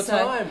see him all the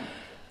time.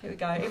 Here we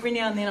go. Every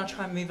now and then I'll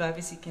try and move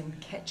over so you can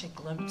catch a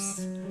glimpse.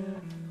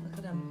 Look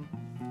at him.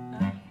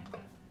 Oh,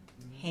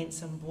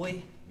 handsome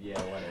boy. Yeah,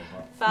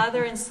 whatever.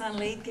 Father and son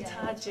lead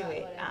guitar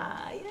duet.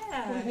 Ah,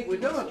 yeah. We're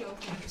doing.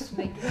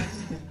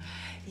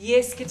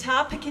 Yes,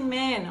 guitar picking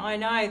man. I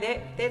know,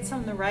 that's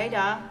on the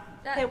radar.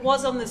 That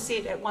was on the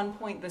set at one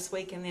point this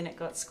week and then it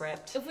got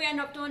scrapped. If we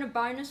end up doing a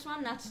bonus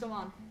one, that's the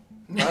one.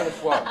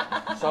 Bonus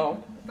what?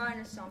 Song?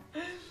 Bonus song.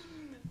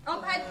 Oh,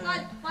 hey,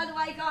 by the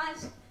way,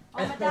 guys,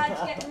 my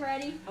dad's getting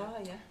ready. Oh,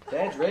 yeah.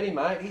 Dad's ready,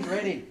 mate. He's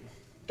ready.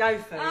 Go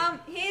for it.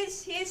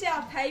 Here's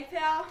our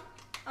PayPal.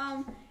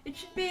 It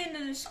should be in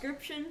the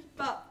description,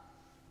 but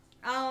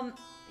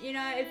you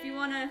know, if you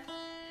want to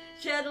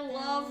share the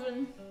love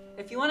and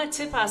If you want to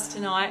tip us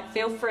tonight,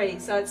 feel free.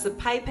 So it's the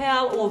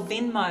PayPal or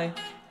Venmo.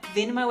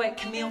 Venmo at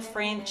Camille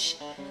French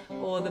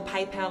or the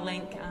PayPal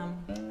link.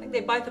 I think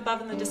they're both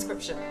above in the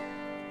description.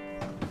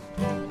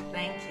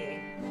 Thank you.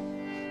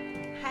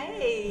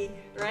 Hey,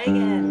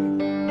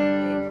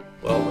 Reagan.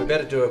 Well, we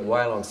better do a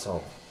Waylon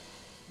song.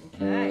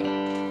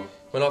 Okay.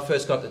 When I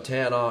first got to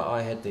town,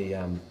 I had the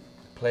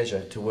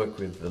pleasure to work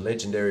with the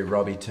legendary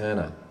Robbie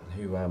Turner,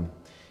 who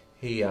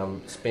he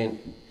spent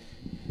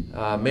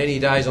many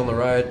days on the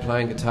road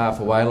playing guitar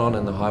for Waylon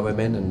and the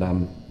Highwaymen,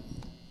 and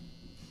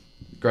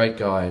great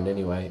guy. And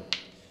anyway,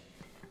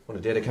 I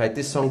want to dedicate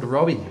this song to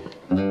Robbie.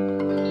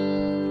 Remember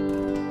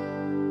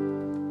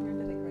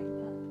the green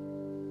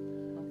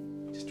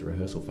part? Just a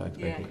rehearsal, folks.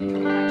 Yeah, Thank come you.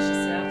 on, brace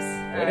yourselves.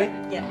 Ready?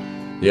 Yeah.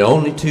 The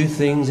only two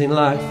things in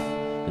life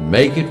that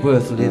make it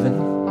worth living: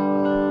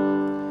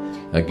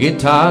 a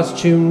guitar's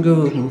tuned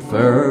good and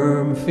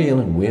firm,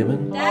 feeling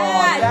women.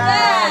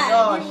 Dad!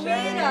 Oh,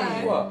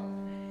 shame. What?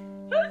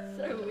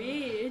 So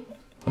weird.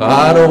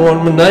 I don't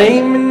want my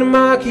name in the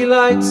marquee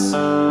lights.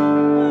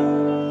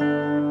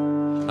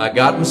 I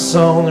got my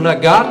song and I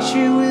got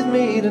you with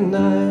me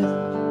tonight.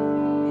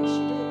 Yes,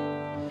 you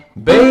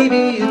did.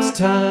 Baby, it's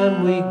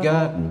time we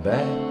gotten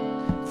back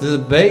to the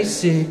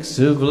basics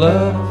of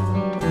love.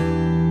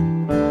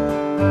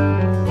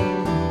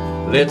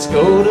 Let's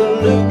go to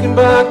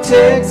Lukenbach,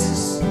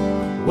 Texas,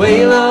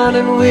 Waylon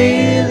and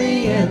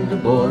Willie and the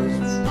boys.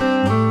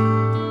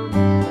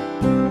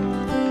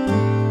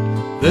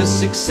 The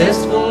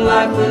successful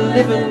life we're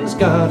living's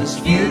got us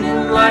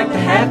feuding like the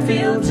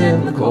Hatfields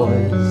and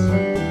McCoys.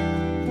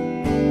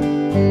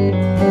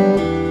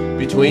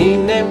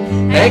 Between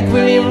them Hank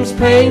Williams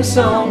Payne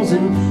songs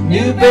and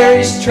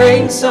Newberry's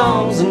train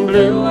songs and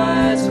Blue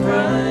Eyes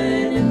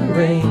crying in the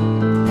rain.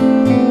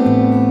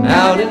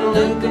 Out in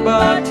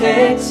Lukenbach,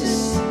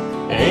 Texas,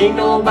 ain't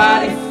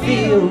nobody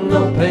feel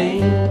no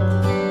pain.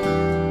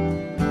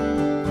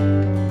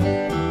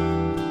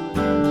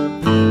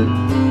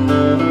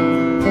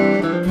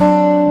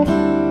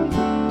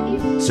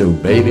 So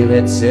baby,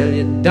 let's sell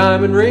you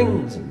diamond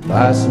rings and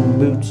buy some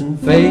boots and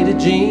faded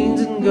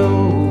jeans and go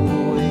away.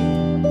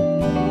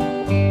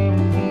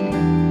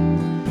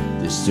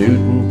 This suit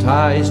and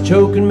tie is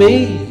choking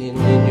me, and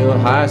in your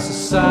high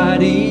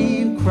society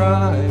you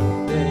cry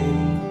all day.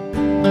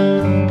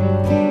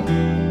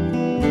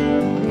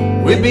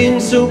 We've been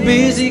so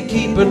busy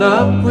keeping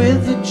up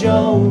with the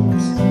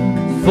Jones,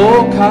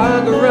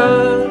 4-car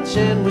garage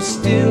and we're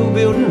still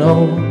building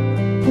on.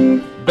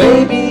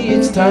 Baby,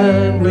 it's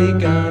time we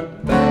got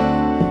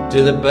back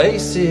to the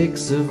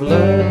basics of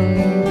love.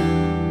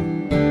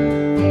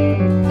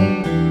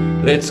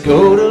 Let's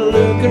go to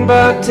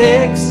Lukenbach,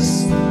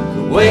 Texas,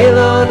 to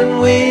Waylon and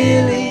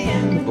Willie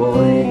and the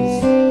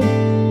boys.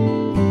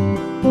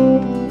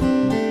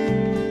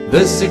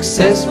 The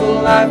successful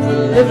life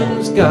we're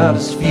living's got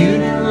us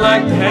feuding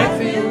like the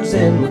Hatfields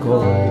and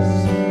McCoys.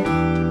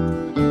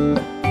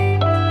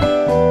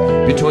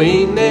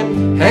 Between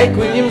them Hank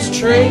Williams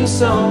train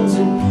songs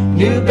and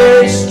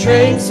Newberry's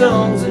train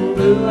songs and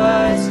Blue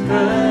Eyes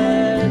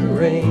crying in the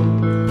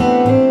rain.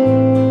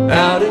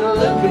 Out in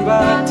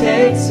Lukenbach,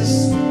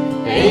 Texas,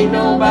 ain't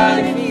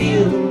nobody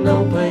feeling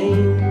no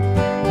pain.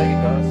 Take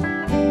it, guys.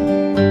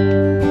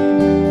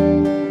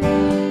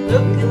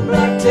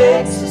 Lukenbach,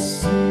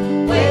 Texas,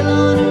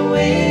 Waylon and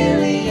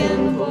Willie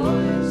and the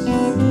boys.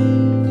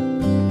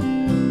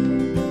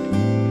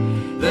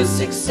 The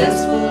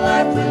successful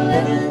life we're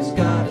living's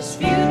got us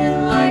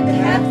feuding like the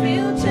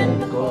Hatfields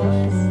and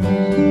McCoys.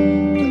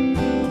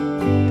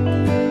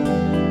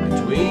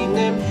 Between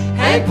them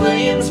Hank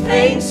Williams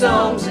Payne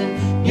songs and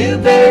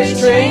Newberry's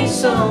train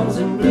songs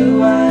and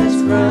Blue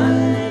Eyes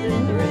crying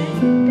in the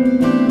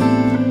rain.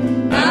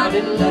 Out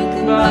in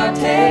Lukenbach,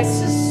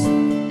 Texas,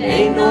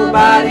 ain't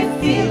nobody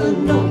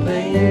feeling no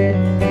pain.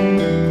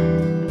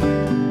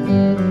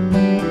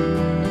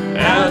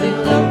 Out in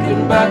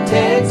Lukenbach,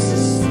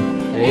 Texas,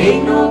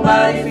 ain't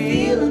nobody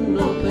feeling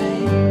no pain.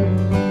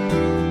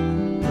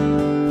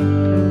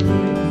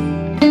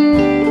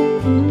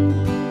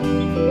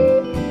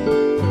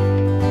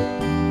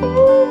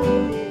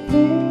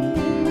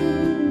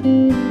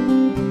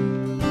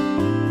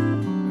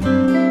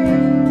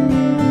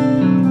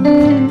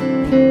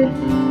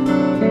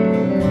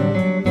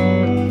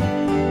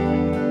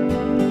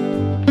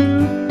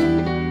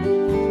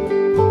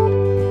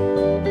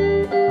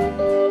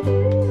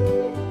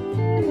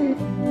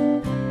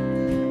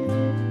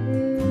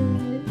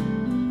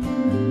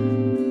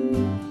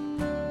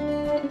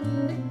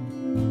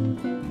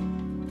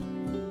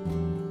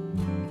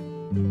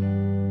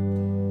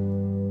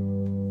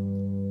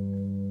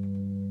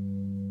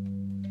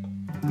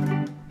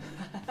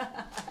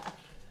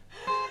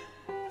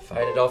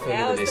 Faded off into the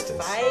How's distance.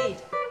 the fade?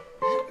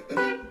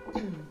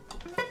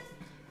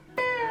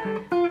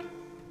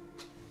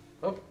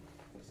 Oh,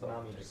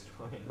 Mum, you're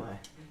destroying my...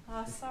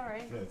 Oh,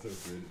 sorry. No, it's so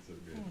good, it's so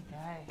good.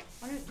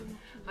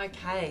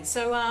 Okay,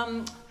 so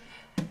a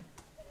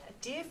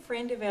dear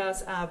friend of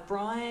ours,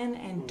 Brian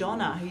and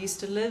Donna, who used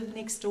to live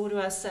next door to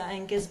us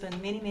in Gisborne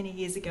many, many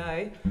years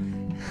ago,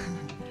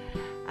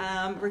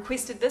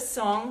 requested this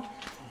song.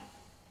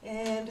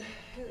 And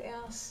who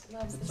else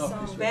loves this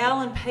song?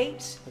 Val and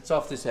Pete. it's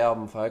off this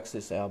album, folks,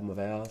 this album of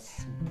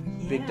ours.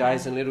 Big Yeah.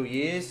 Days and Little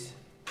Years.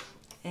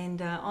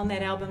 And on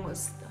that album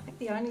was, I think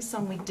the only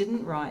song we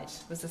didn't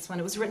write was this one.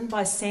 It was written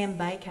by Sam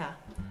Baker,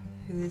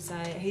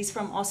 he's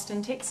from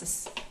Austin,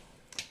 Texas.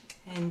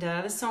 And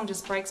this song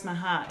just breaks my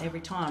heart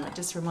every time. It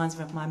just reminds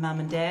me of my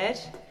mum and dad.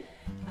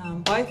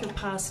 Both have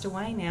passed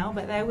away now,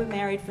 but they were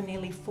married for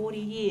nearly 40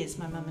 years,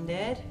 my mum and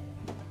dad.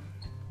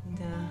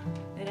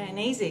 And it ain't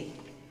easy.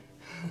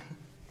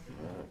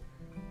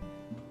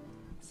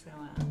 So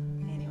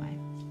anyway,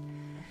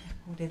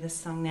 we'll do this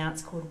song now.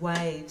 It's called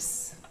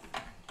Waves.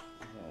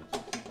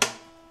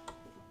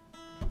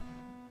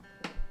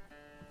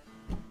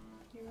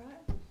 You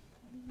right?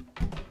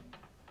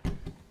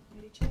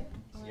 Ready, check?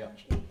 Yep.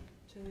 1,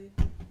 2, 1.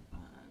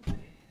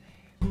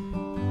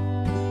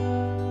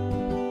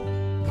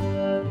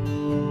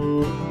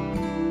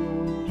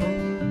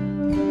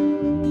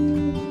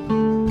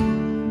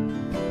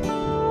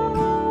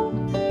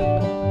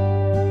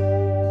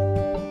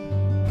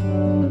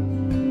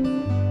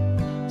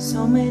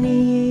 So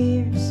many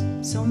years,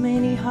 so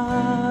many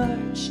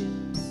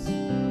hardships,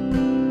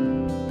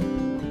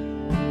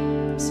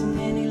 so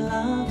many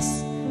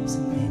loves, so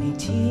many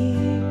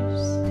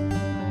tears,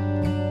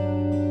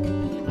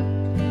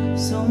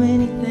 so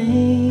many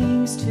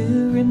things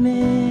to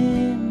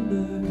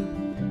remember,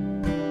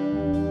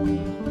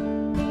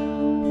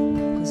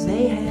 'cause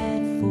they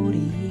had 40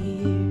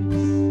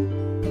 years.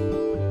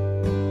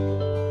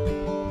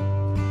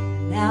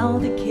 And now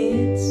the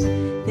kids,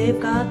 they've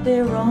got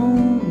their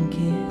own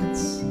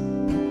kids.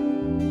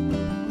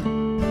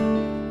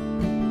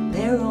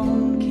 Their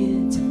own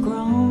kids have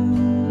grown.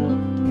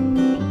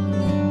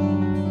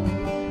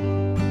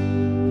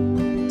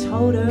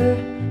 Told her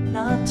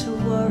not to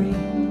worry.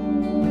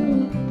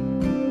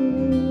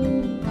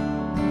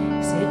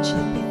 Said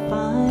she'd be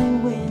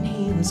fine when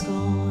he was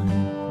gone.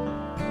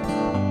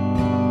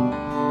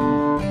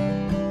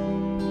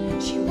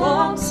 She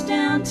walks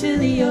down to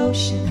the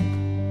ocean,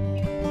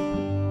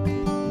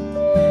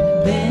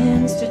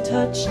 bends to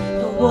touch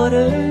the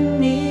water,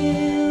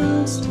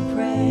 kneels to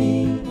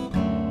pray.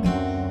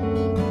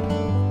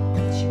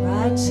 She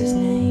writes his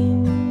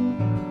name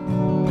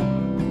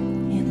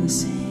in the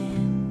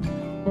sand.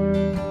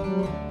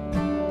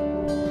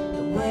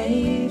 The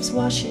waves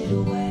wash it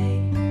away.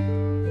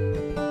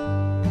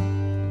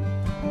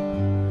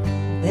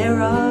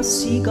 There are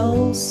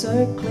seagulls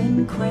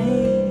circling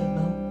cray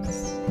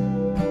boats.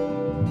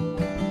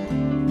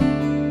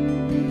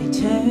 They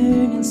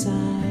turn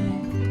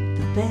inside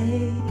the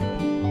bay.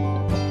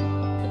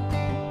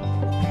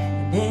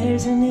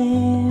 There's an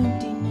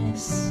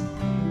emptiness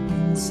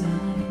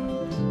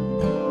inside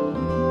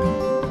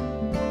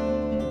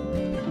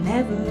that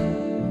never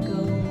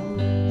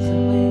goes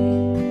away.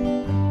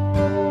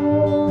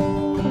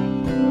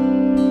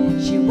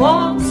 She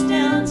walks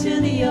down to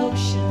the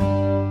ocean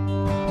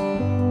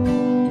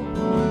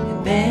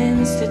and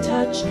bends to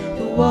touch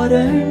the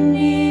water,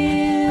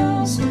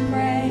 kneels to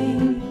pray.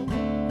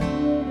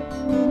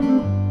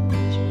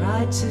 She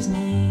writes his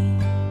name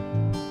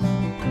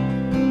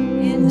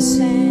in the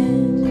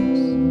sand.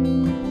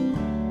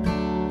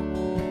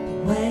 The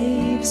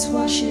waves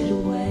wash it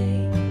away.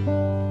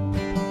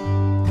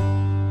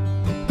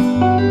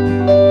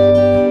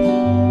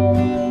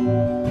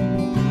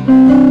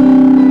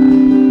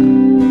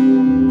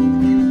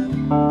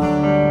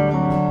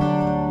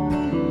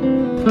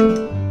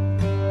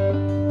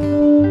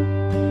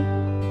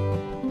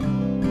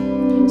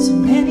 So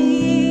many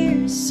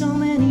years, so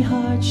many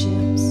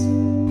hardships,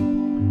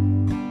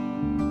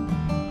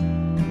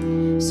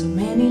 so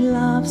many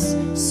loves,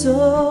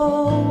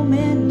 so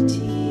many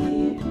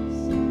tears,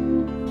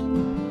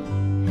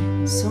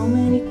 so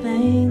many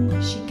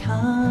things she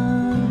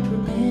can't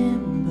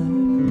remember,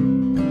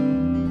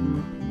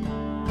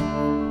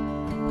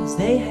 'cause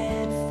they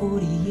had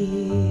 40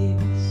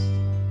 years.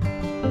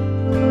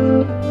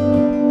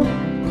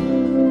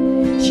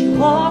 She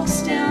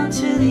walks down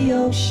to the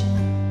ocean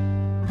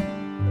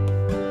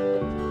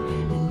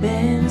and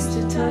bends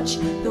to touch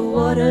the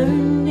water,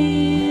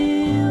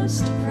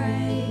 kneels to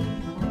pray.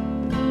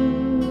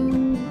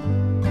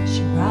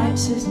 She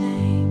writes his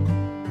name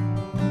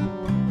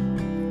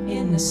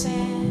in the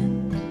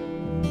sand.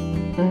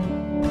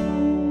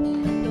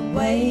 The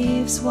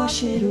waves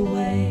wash it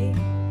away.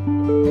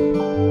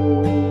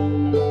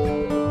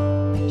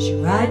 She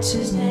writes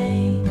his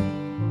name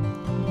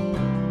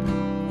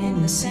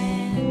in the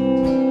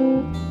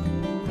sand.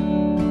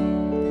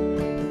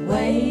 The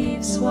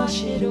waves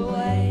wash it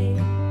away.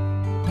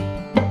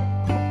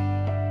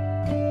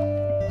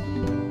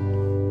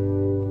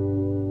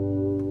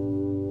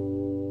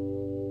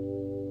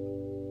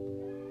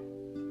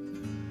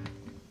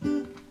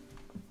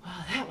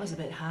 That was a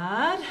bit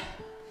hard,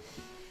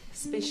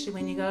 especially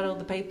when you got all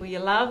the people you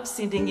love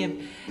sending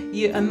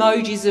you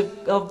emojis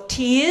of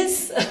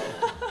tears.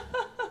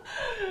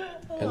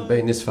 And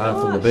being this far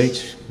from the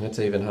beach, that's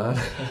even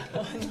harder. I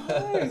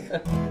know.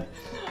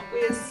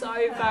 We're so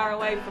far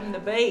away from the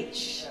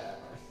beach.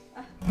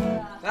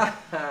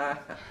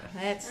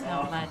 That's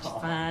not much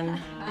fun.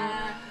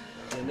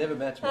 You never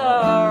match mine.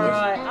 All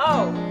right.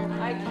 Oh,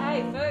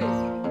 okay, food.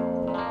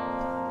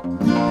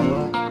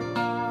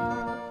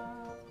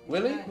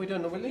 Willie? We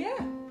doing the Willie?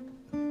 Yeah.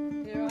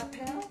 You all right,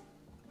 pal?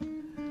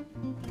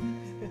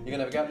 You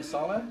gonna have a go at the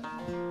solo?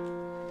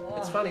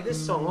 It's funny,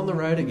 this song, On the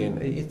Road Again,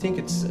 you think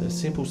it's a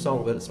simple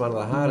song, but it's one of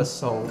the hardest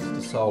songs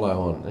to solo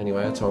on.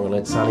 Anyway, that's why I'm going to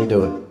let Sonny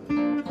do it.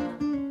 You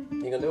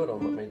going to do it or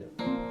want me to?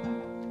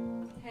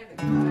 Have a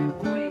go,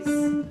 boys.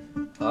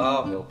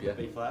 I'll help you.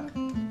 B flat.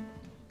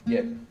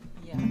 Yep.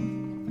 Yeah.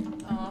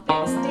 Oh,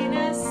 thanks,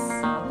 Dennis.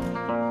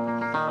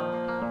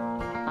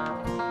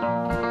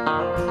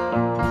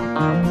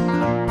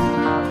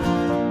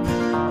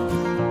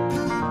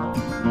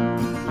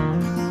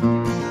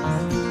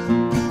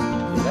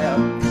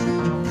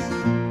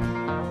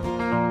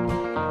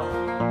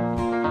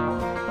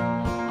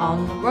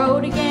 On the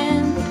road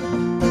again,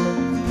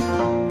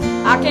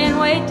 I can't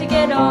wait to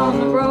get on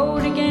the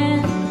road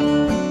again.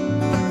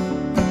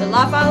 The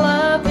life I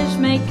love is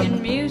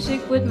making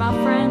music with my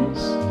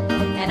friends,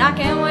 and I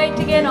can't wait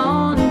to get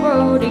on the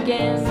road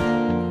again.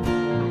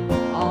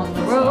 On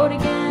the road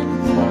again,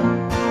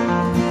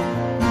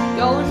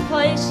 going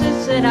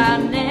places that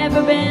I've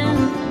never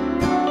been,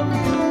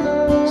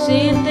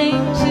 seeing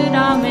things that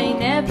I may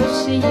never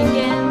see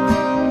again,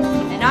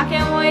 and I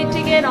can't wait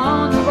to get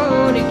on the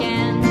road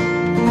again.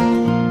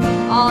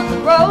 On the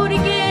road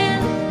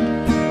again,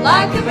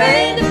 like a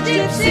band of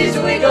gypsies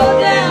we go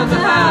down the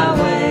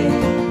highway.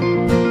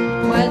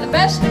 We're the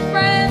best of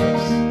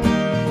friends,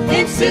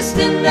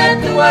 insisting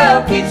that the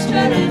world keeps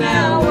turning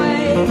our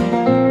way.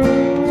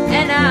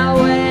 And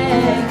our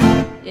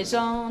way is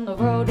on the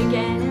road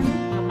again.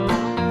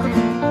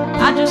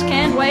 I just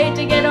can't wait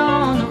to get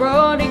on the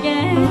road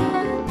again.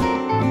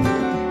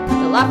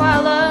 The life I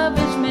love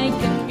is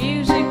making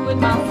music with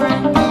my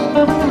friends,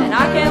 and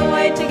I can't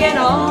wait to get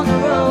on the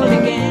road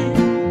again.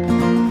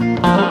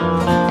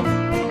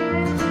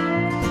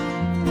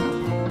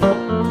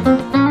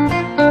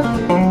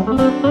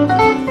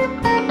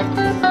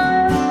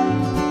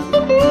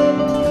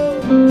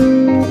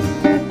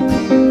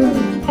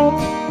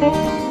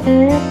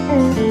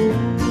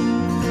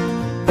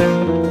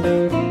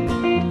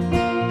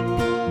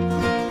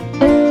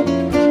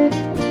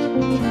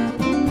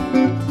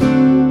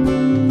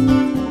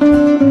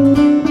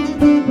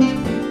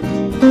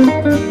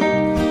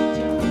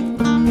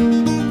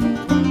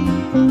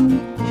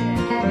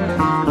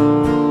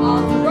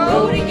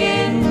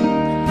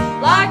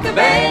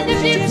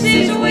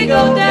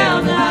 Go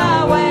down the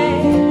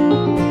highway,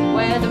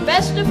 we're the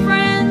best of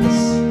friends,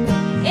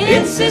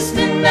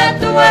 insisting that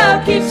the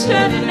world keeps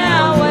turning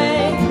our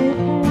way.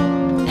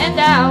 And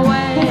our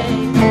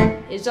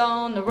way is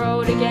on the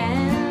road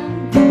again.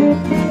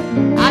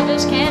 I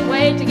just can't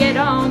wait to get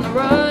on the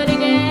road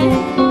again.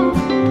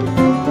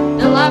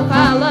 The life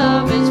I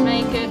love is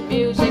making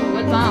music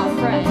with my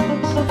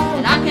friends,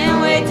 and I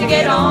can't wait to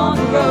get on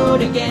the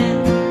road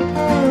again.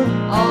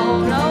 Oh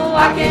no,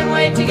 I can't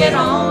wait to get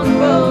on the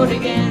road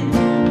again.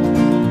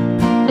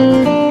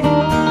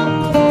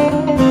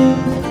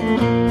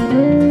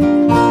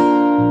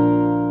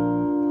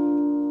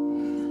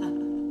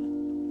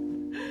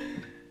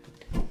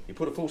 You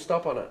put a full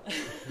stop on it.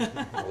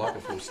 I like a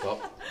full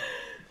stop.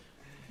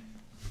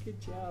 Good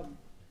job.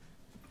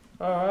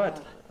 All right.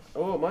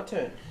 Oh, my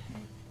turn.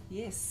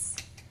 Yes.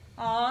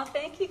 Oh,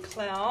 thank you,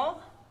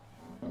 Clell.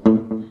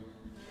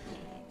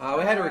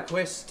 We had a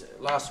request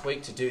last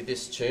week to do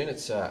this tune.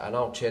 It's an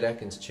old Chet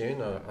Atkins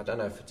tune. I don't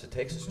know if it's a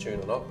Texas tune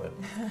or not, but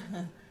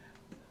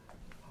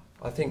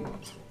I think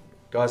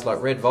guys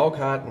like Red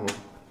Volkart and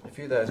a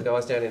few of those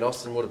guys down in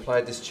Austin would have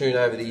played this tune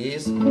over the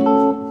years. You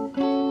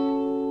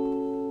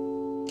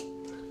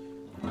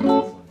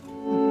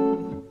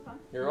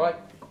right?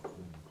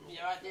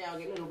 Yeah, right there. I'll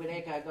get a little bit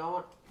echo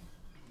going.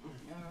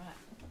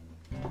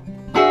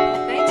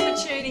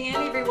 Thanks for tuning in,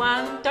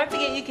 everyone. Don't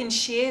forget you can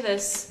share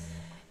this.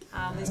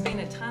 There's been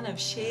a ton of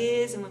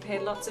shares and we've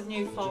had lots of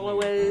new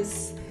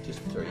followers,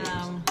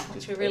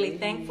 which we're really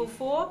thankful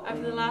for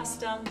over the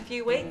last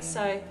few weeks.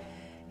 So,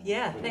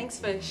 yeah, thanks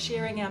for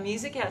sharing our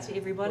music out to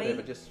everybody.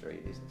 Whatever, just 3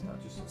 years.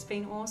 It's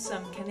been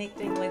awesome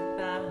connecting with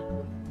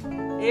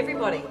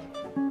everybody.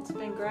 It's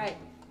been great.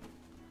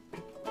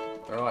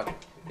 All right.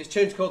 This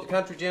tune's called The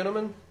Country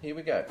Gentleman. Here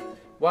we go.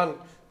 1,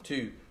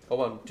 2,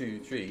 1, 2,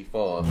 3,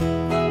 4.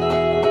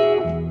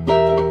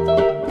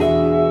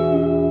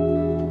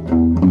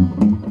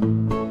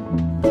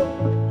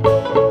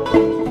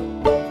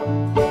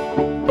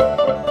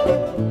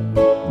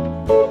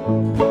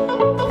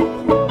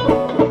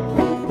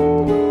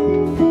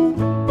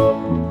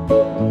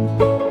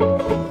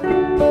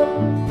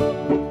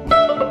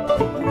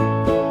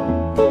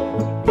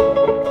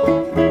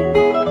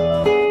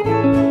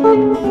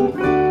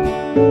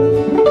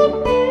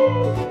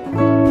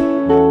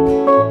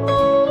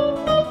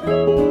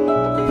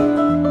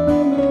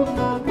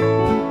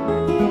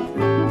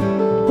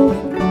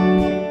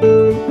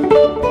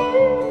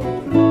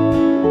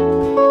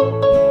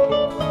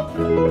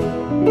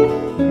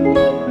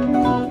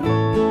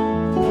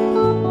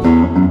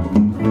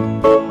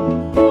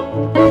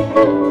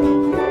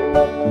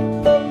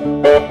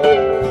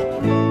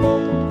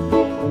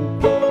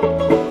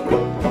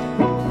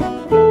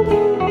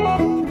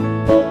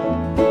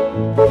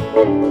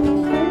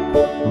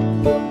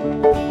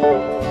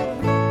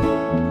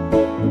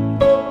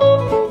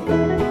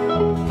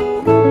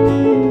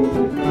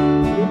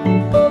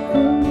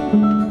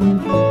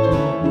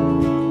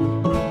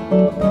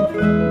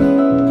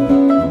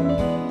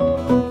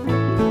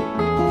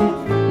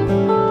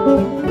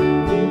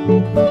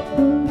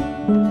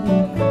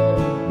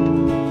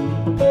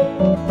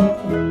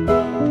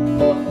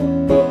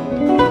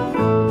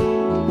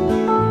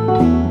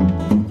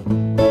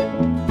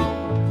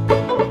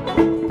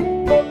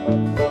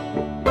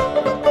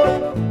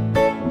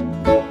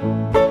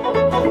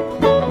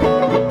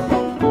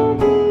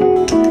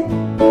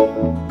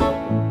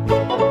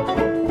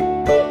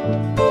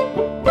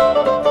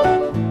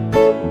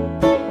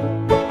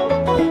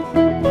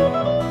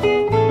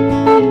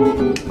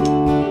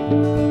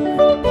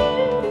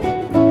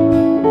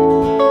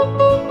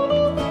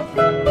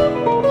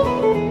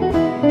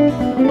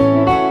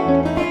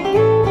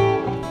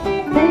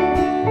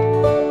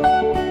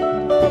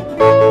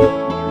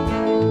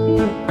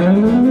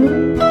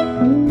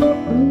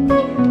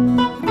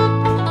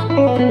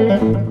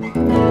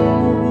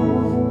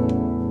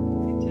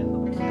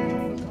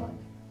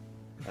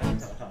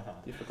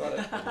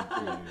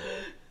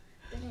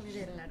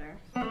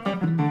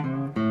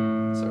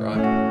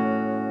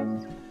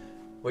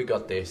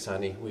 there,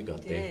 Sonny. We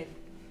got there.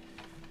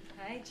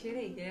 Hey,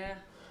 Chitty, yeah.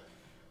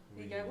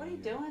 There you go. What are you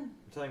doing? I'm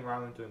telling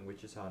Ryan I'm doing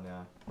Wichita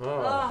now.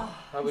 Oh,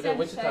 we're doing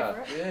Wichita.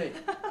 Yeah.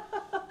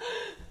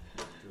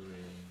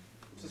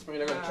 Just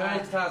mean I've got to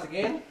change guitars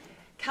again.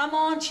 Come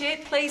on,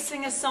 Chet, please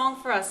sing a song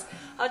for us.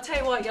 I'll tell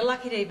you what, you're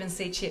lucky to even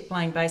see Chet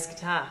playing bass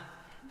guitar.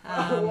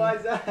 Why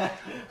is that?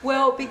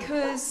 Well,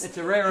 because... It's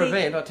a rare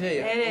event, I tell you.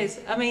 It is.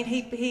 I mean,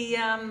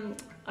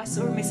 I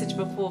saw a message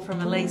before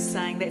from Elise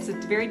saying that's a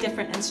very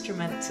different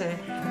instrument to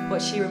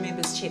what she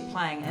remembers Chet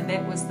playing, and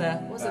that was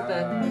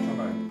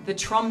trombone. The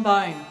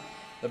trombone.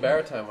 The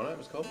baritone one, it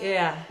was called.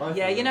 Yeah,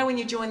 yeah. You know when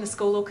you join the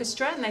school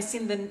orchestra and they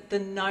send the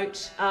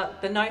note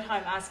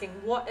home asking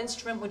what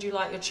instrument would you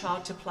like your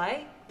child to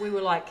play? We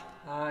were like,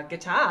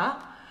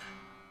 guitar,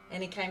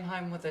 and he came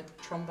home with a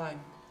trombone.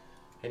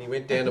 And he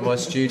went down to my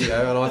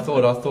studio, and I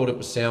thought it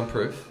was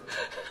soundproof.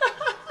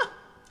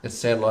 It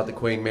sounded like the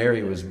Queen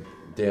Mary was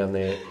down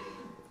there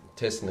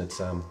testing its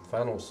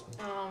funnels.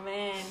 Oh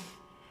man!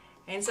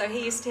 And so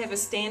he used to have a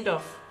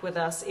standoff with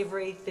us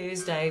every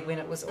Thursday when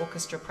it was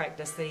orchestra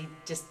practice. That he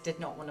just did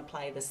not want to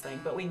play this thing,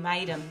 but we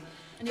made him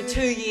for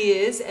 2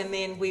 years, and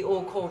then we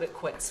all called it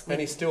quits. And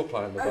he's still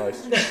playing the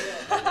bass.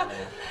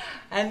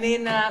 And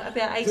then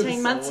about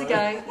 18 months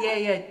ago,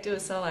 do a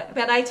solo.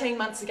 About 18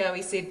 months ago,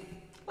 he said,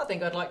 I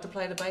think I'd like to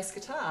play the bass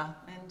guitar.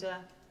 And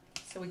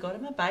so we got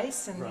him a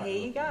bass, and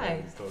here you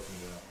go.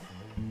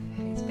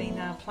 He's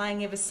been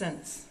playing ever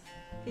since.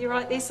 You're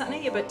right there,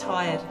 Sonny, you're a bit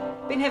tired.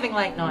 Been having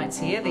late nights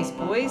here, these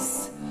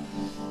boys.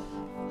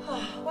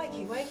 Oh,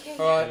 wakey, wakey.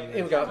 All right,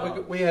 here we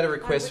go. We had a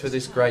request for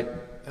this great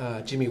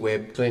Jimmy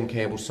Webb, Glenn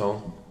Campbell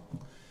song.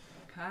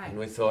 Okay. And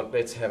we thought,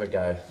 let's have a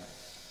go.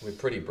 We're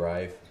pretty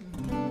brave.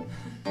 Okay.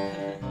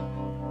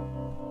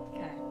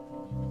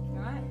 All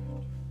right.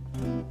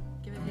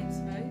 Give it heaps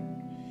smooth.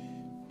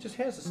 Just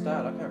how's the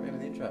start? I can't remember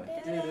the intro.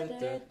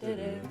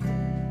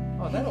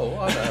 Oh, that all?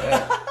 I know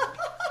that.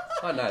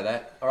 I know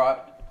that. All right.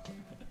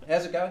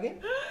 How's it go again?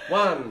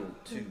 1,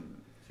 2,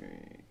 3,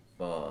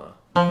 4.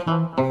 I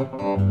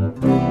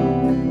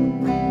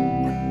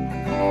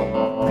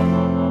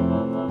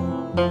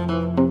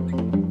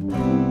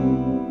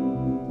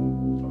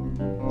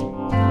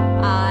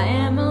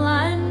am a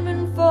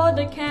lineman for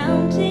the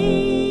county,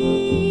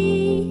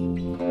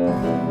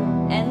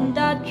 and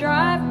I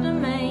drive the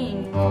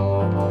main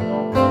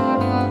road,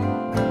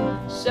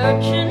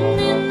 searching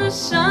in the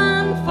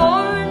sun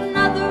for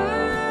another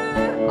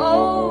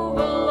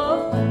overload.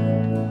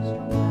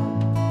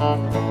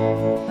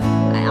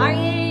 I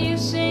hear you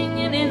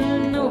singing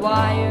in the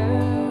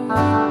wire,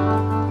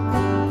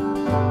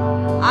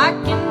 I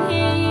can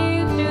hear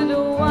you through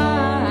the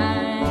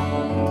wire,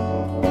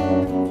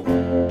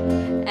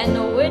 and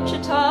the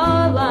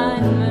Wichita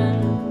lineman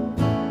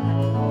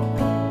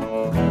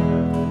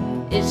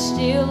is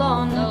still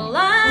on the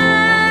line.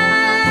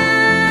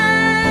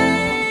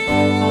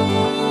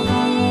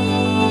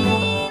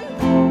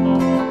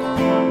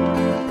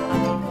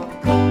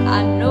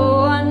 I know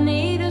I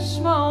need a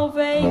small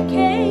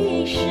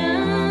vacation,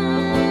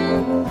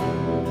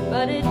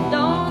 but it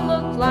don't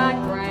look like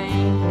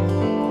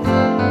rain.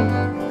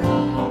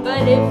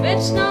 But if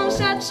it snows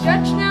that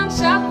stretch down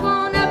south,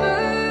 won't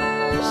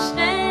ever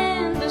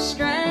stand the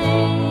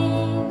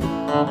strain.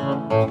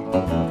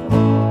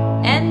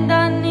 And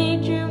I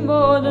need you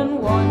more than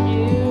want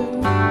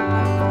you,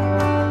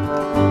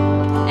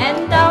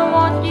 and I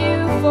want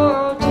you for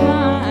all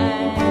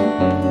time.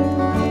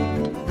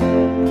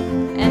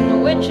 And the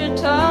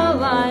Wichita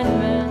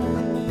lineman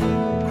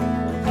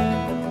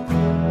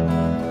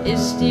is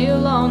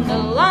still on the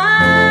line.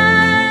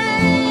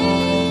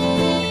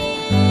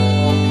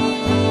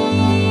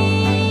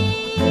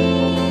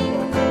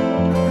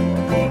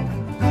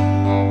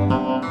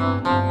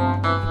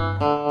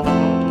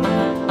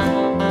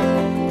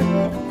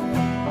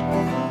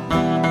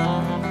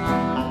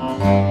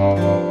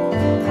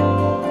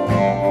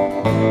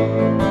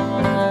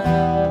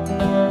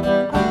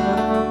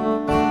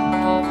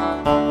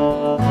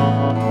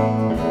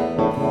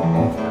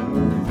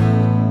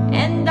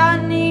 And I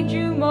need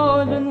you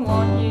more than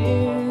want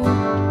you,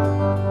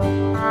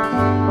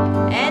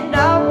 and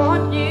I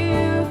want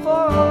you for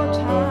all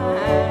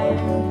time.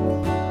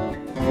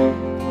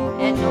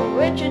 And the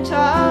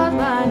Wichita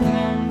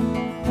lineman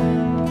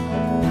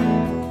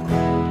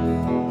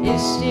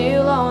is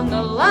still on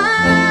the line.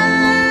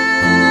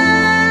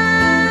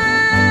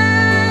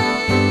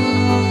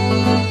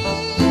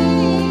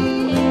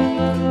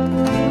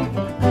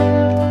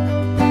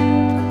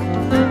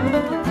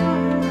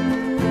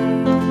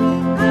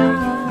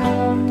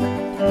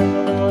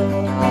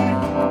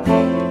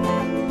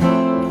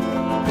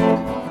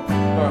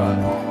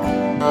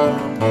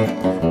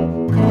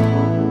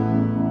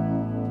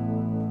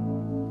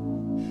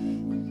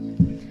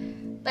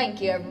 Thank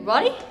you,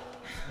 everybody.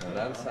 Well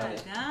done, Sonny.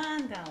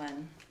 Done,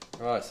 darling.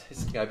 Right,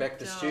 let's go back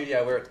to the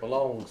studio where it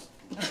belongs.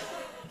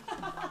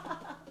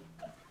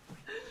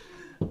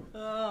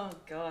 Oh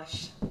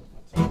gosh.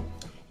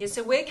 Yeah,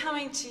 so we're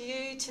coming to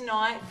you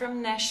tonight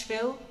from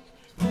Nashville.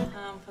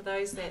 For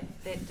those that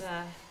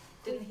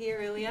didn't hear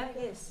earlier,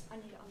 yes. I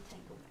need to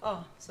untangle that.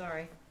 Oh,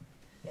 sorry.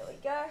 There we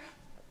go.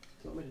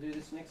 Do you want me to do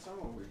this next song?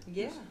 Or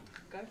Yeah,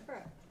 go for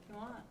it. You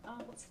want it? Oh,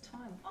 what's the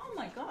time? Oh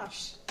my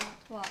gosh.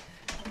 What?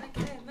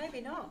 Okay,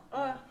 maybe not.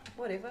 Oh,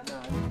 whatever.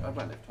 No, I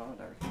won't have time,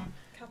 I reckon.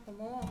 Couple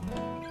more.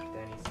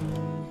 Danny's.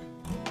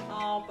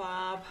 Oh,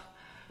 Barb.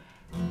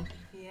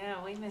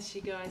 Yeah, we miss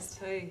you guys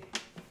too.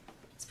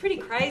 It's pretty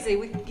crazy.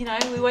 We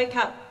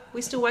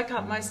still wake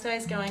up most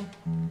days going,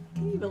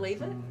 can you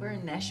believe it? We're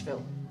in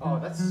Nashville. Oh,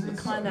 that's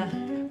Kind of.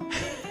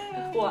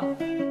 What?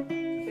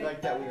 like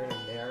that we were in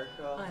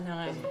America. I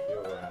know. Doesn't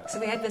feel right. So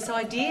we had this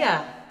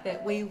idea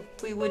that we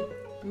would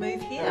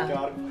move Oh here,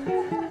 God.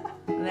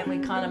 and then we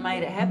kind of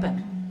made it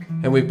happen.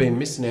 And we've been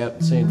missing out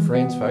and seeing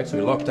friends, folks.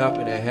 We're locked up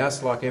in our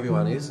house like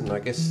everyone is, and I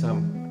guess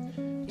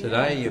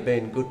today you've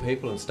been good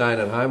people and staying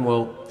at home.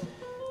 Well,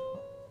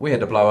 we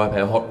had to blow up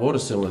our hot water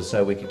cylinders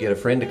so we could get a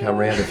friend to come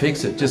round to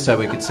fix it, just so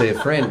we could see a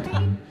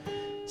friend.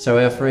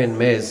 So our friend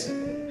Mez,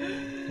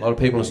 a lot of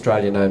people in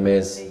Australia know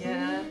Mez.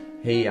 Yeah.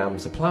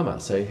 He's a plumber,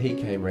 so he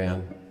came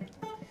round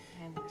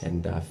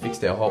and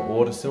fixed our hot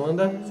water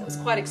cylinder. So it was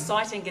quite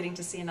exciting getting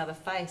to see another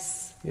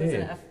face. Wasn't it?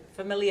 Yeah. A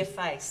familiar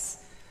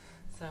face.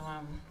 So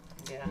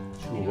yeah.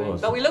 Sure Anyway.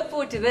 was. But we look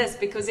forward to this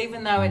because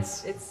even though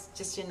it's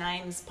just your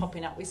names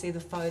popping up, we see the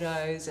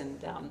photos and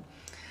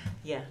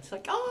yeah, it's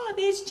like, oh,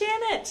 there's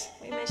Janet.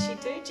 We miss you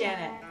too,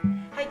 Janet.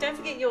 Hey, don't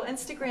forget your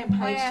Instagram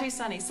page too,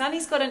 Sunny.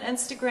 Sunny's got an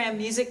Instagram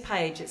music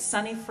page. It's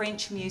Sunny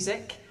French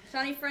Music.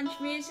 Sunny French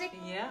music.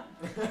 Yeah.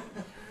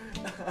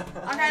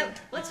 Okay,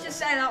 let's just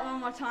say that one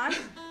more time.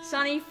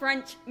 Sunny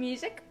French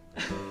music.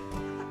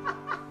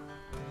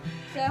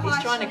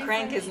 He's trying to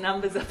crank his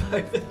numbers up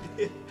over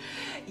there.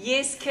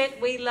 Yes, Kit,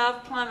 we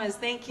love plumbers.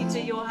 Thank you to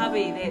your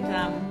hubby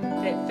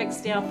that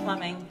fixed our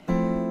plumbing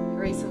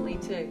recently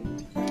too.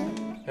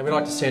 And we'd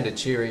like to send a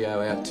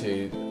cheerio out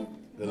to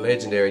the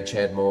legendary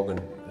Chad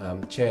Morgan.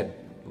 Chad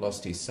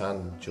lost his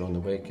son during the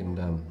week,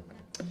 and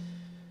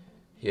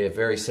yeah,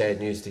 very sad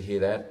news to hear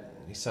that.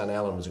 His son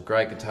Alan was a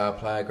great guitar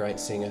player, great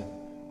singer,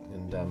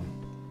 and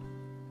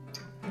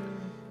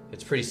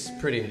it's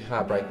pretty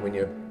heartbreaking when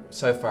you're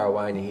so far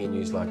away and you hear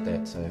news like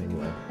that. So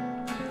anyway,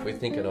 we're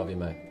thinking of you,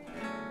 mate.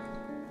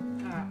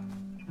 Alright.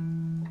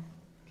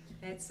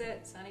 That's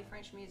it, Sunny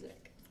French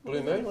Music.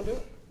 Blue Moon, want to do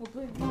it? Oh,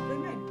 Blue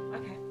Moon.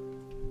 Okay.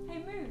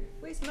 Hey, Moo.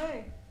 Where's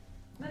Moo?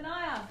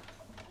 Manaya.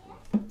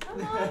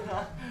 Come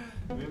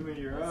on. Mimi,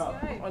 you're Let's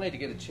up. go. I need to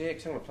get a chair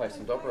because I'm going to play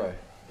some dobro.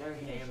 Go ham,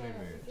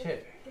 Mimi. Chad,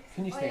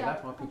 can you stand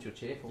up? I'll put your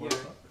chair for one.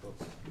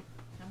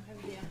 Come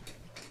over here.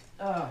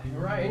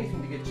 Hooray,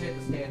 anything to get Chad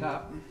to stand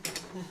up.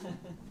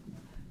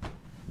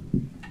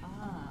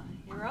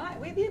 You're right.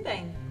 Where have you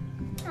been?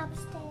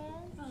 Upstairs.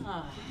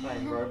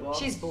 Playing Roblox.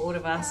 She's bored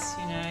of us,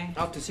 you know.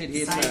 I'll have to sit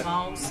here Same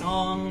old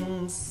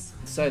songs.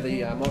 so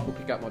the Mike will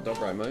pick up my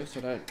dobro move,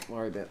 so don't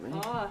worry about me.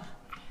 Oh,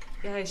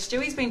 yeah.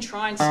 Stewie's been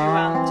trying to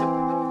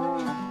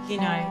you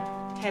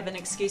know, have an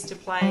excuse to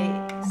play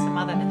some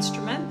other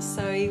instruments.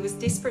 So he was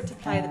desperate to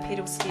play the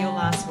pedal steel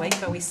last week,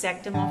 but we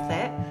sacked him off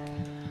that.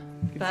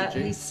 But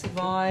he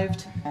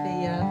survived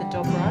the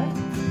dobro.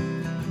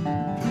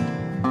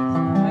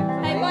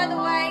 Hey, by the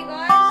way,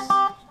 guys,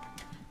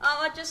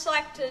 I'd just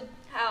like to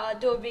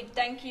do a big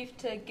thank you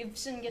to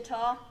Gibson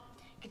Guitars.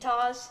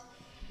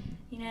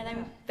 You know,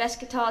 them best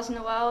guitars in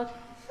the world.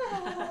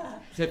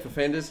 Is that for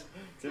Fenders?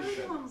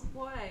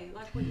 Why?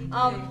 Like what do you do?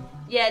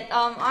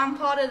 I'm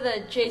part of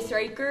the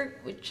G3 group,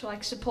 which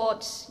like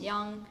supports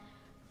young,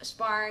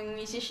 aspiring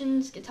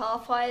musicians, guitar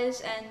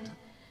players, and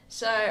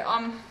so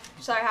I'm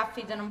so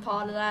happy that I'm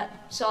part of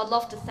that. So I'd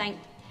love to thank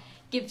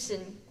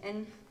Gibson,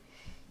 and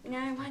you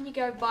know, why don't you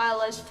go buy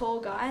those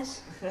four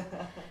guys?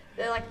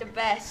 They're like the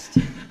best.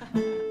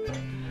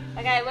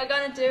 Okay, we're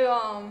gonna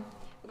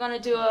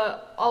do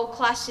a old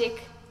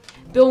classic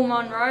Bill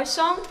Monroe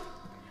song,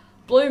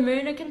 Blue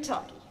Moon of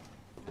Kentucky.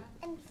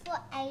 And for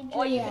Adrian.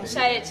 Or you can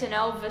say it's an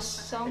Elvis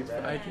song.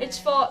 Adrian. It's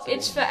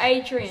for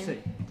Adrian.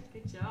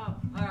 Good job.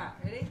 All right,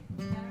 ready?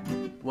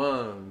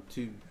 1,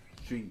 2,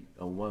 3.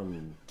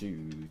 1,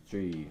 2,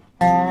 3.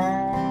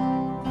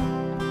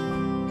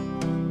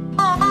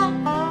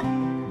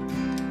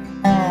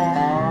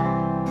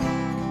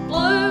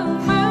 Blue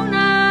moon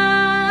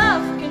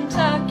of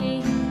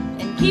Kentucky,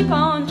 and keep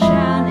on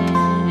shining,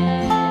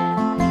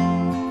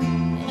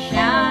 and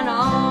shine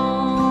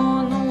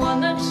on the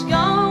one that's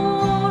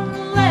gone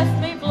and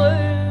left me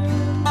blue.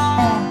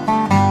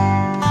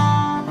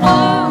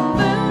 Blue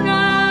moon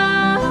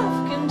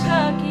of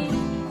Kentucky,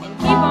 and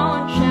keep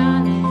on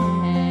shining,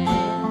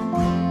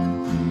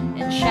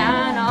 and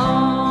shine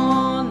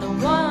on the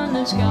one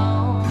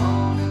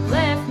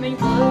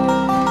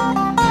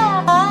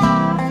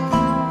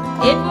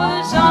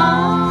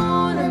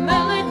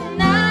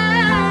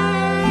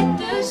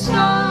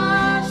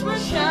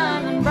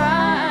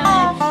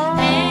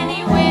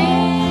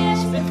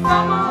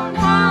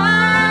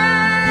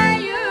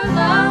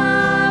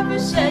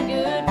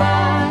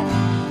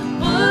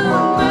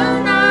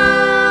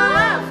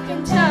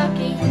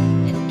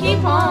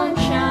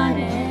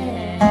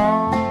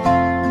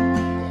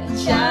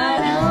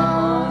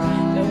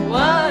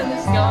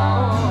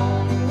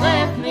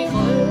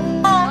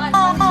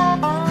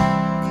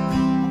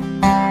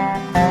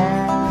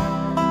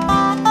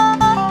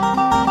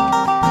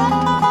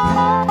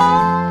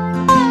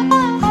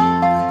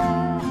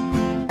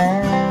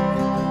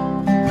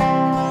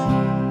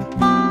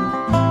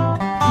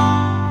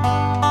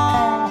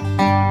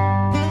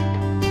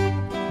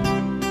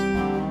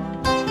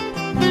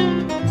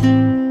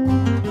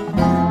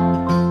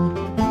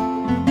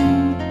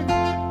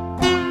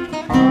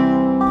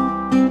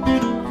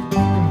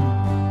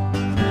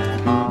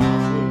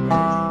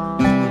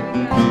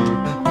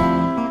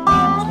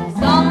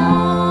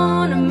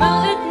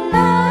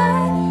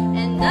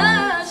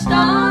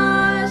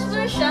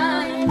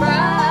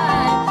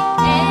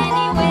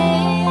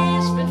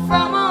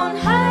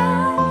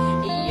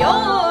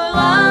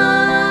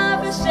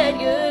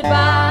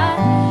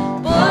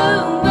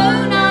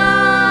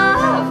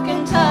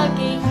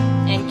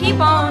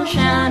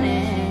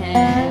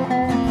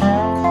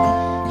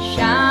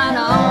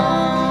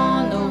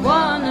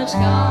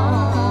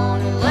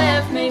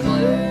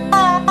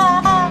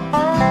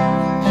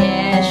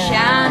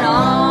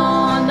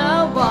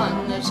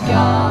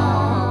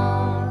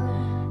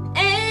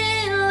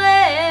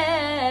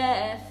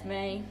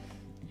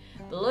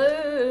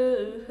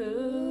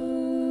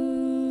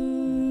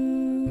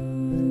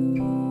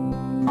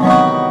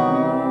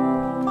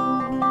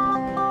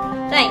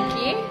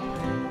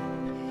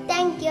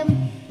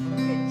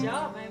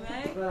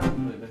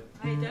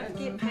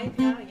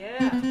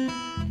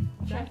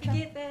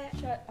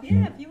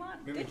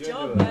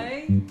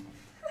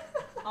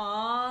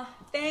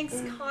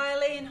Hi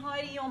Lee and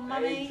hi to your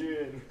mummy.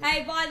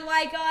 Hey, by the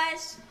way,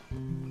 guys,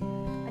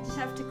 I just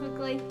have to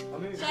quickly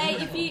say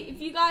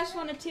if you guys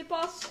want to tip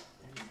us,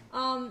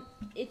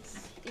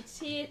 it's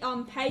here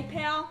on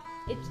PayPal.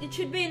 It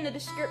should be in the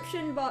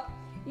description, but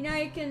you know,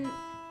 you can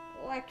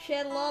like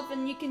share the love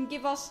and you can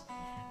give us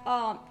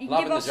you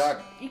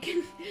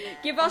can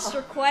give us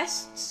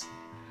requests.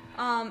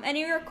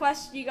 Any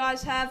requests you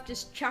guys have,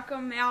 just chuck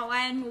them our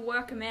way and we'll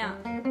work them out.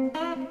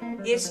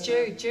 Yes,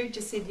 Jude. Jude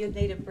just said you'd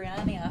need a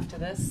brownie after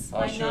this.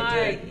 I sure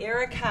did.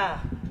 Erica,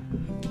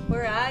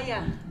 where are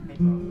you?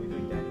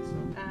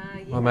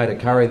 I made a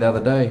curry the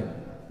other day.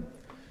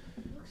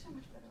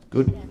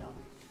 Good.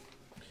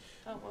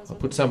 I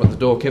put some at the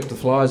door, kept the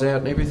flies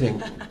out and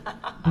everything.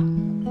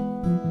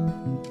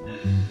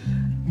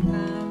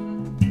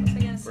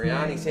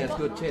 Biryani sounds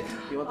good, Chet.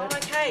 You want that?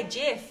 Okay,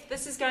 Jeff.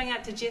 This is going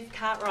out to Jeff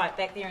Cartwright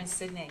back there in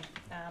Sydney.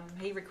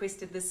 He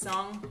requested this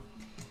song.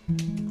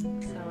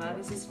 So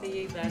this is for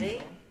you,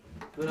 buddy.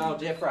 Good old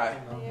Jeff Ray.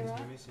 Yeah,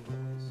 right.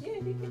 Yeah,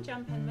 you can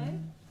jump in, move.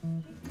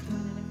 You can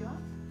join in if you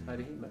want.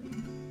 Maybe he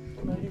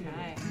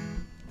Okay.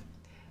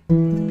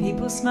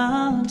 People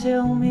smile and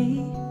tell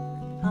me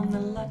I'm the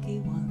lucky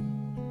one.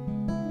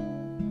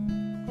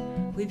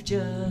 We've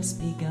just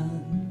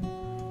begun.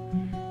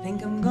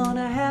 Think I'm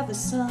gonna have a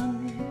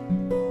son.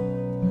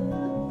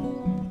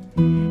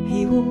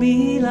 He will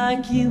be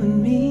like you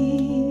and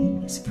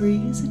me, as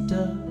free as a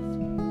dove,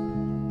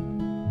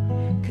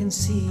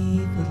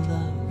 conceived with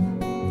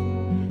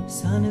love.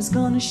 Sun is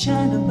gonna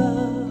shine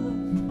above.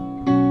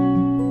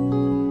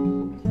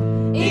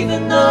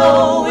 Even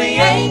though we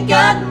ain't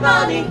got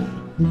money,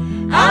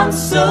 I'm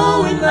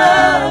so in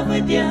love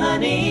with you,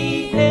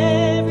 honey.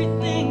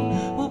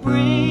 Everything will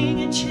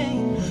bring a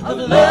chain of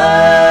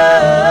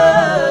love.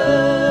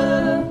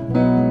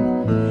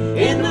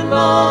 In the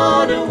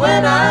morning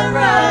when I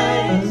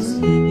rise,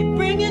 you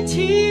bring a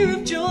tear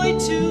of joy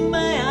to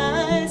my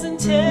eyes and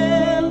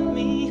tell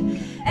me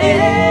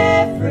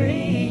everything's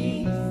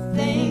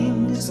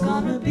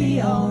gonna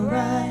be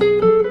alright.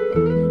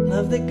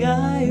 Love the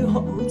guy who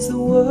holds the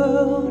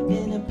world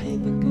in a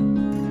paper cup.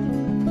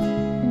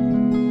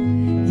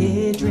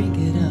 Yeah, drink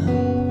it up.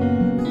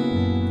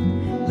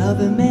 Love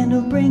a man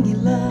who'll bring you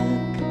luck.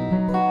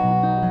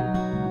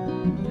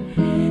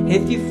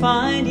 If you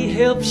find he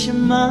helps your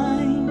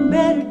mind,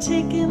 better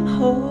take him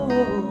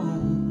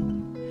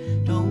home.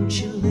 Don't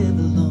you live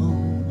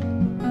alone.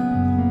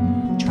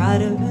 Try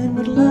to earn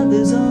what love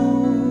is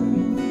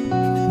on.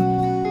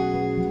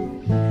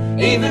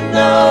 Even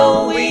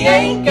though we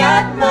ain't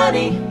got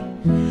money,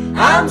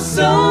 I'm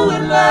so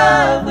in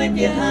love with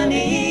you,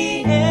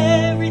 honey.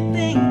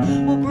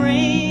 Everything will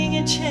bring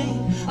a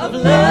chain of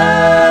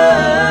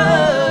love.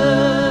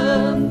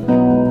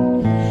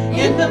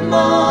 In the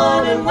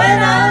morning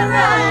when I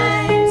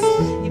rise,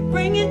 you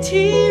bring a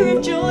tear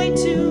of joy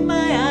to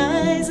my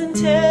eyes and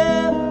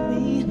tell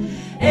me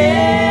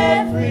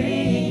everything's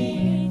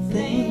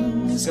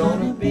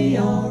gonna be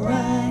alright.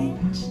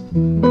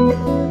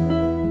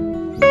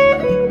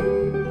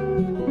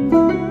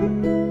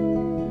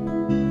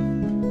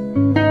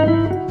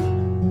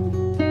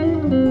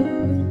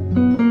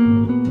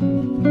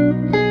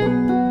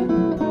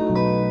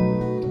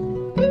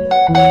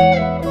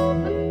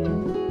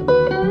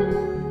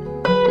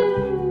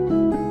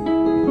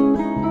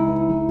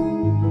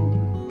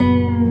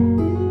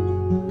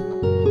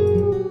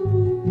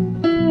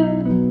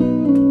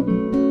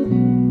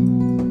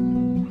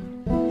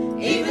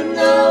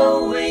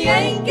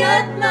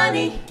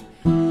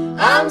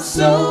 I'm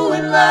so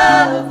in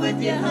love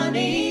with you,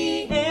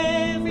 honey.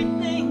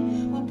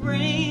 Everything will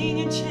bring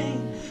a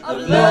chain of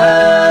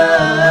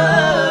love.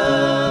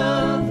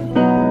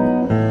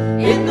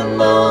 In the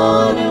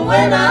morning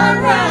when I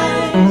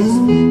rise,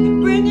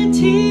 you bring a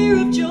tear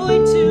of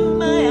joy to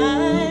my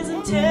eyes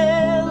and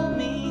tell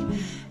me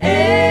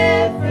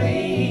everything's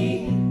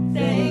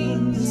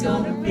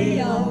gonna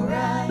be alright.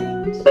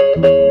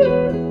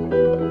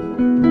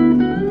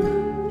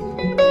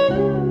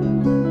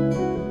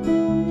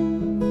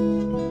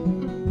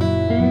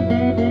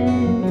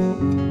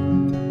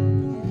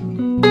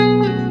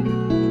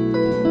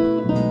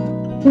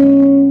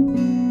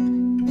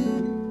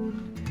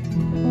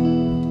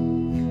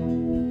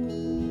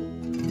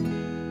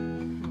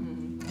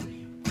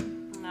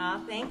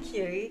 Thank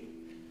you.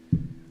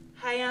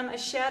 Hey, a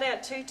shout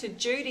out too to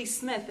Judy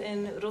Smith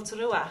in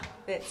Rotorua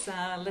that's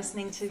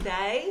listening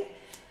today.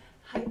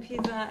 Hope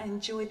you've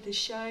enjoyed the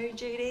show,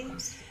 Judy.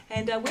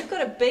 And we've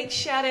got a big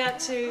shout out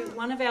to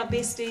one of our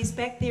besties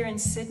back there in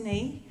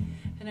Sydney.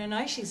 And I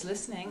know she's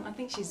listening. I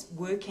think she's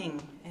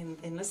working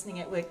and listening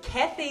at work.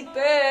 Kathy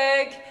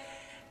Berg.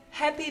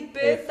 Happy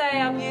birthday,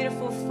 our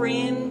beautiful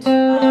friend.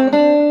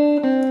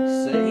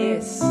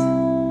 Yes.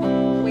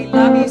 We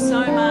love you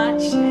so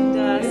much,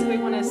 and so we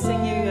want to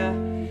sing you a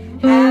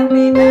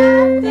happy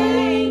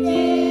birthday,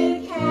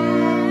 dear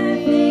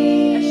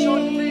Kathy. A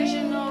short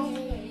version of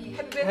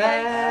happy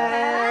birthday.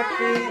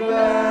 Happy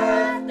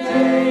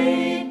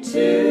birthday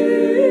to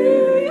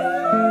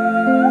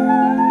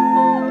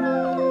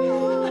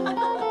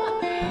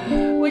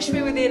you. Wish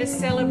we were there to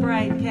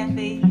celebrate,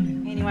 Kathy.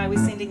 Anyway, anyway,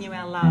 we're sending you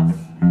our love.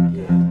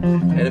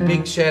 And a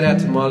big shout out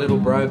to my little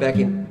bro back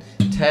in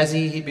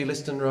Tassie. He'd be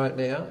listening right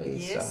now.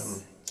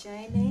 Yes,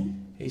 Janie.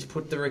 He's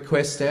put the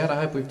request out. I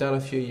hope we've done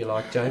a few you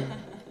like, Jane.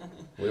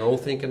 We're all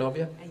thinking of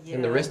you. Yeah.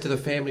 And the rest of the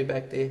family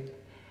back there.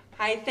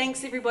 Hey,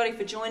 thanks everybody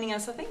for joining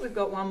us. I think we've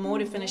got one more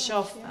to finish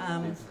off.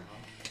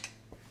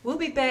 We'll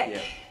be back.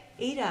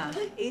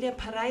 Ida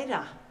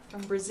Pereira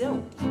from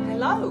Brazil.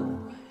 Hello.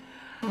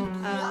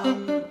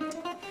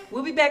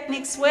 We'll be back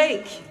next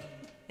week,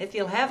 if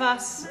you'll have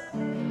us.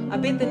 I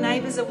bet the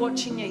neighbours are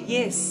watching you.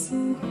 Yes.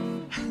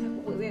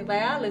 They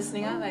are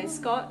listening, aren't they,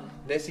 Scott?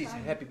 Nessie's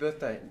happy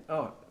birthday.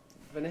 Oh,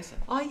 Vanessa.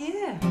 Oh,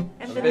 yeah. And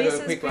I'll do a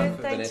Vanessa's quick one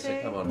for birthday Vanessa.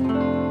 too. Come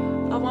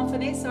on. I want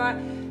Vanessa, all right.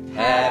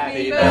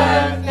 Happy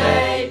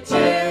birthday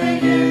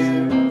to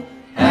you.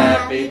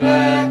 Happy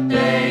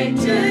birthday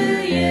to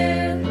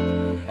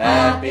you.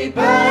 Happy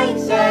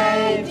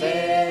birthday,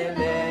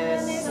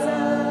 Vanessa.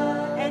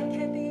 And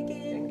Kathy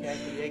again. And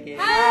Kathy again.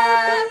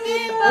 Happy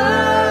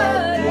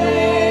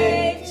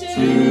birthday to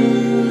you.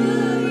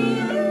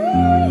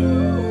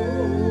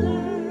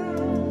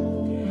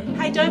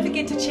 Hey, don't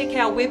forget to check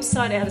our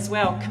website out as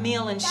well,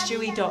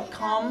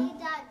 CamilleandStewie.com.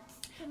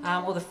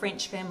 Or the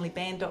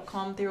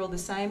FrenchFamilyBand.com, they're all the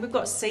same. We've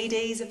got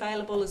CDs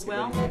available as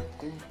well.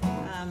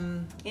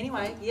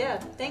 Anyway, yeah,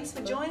 thanks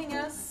for joining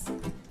us,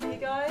 you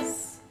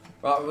guys.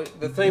 Right,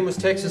 the theme was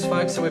Texas,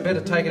 folks, so we better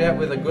take it out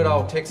with a good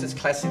old Texas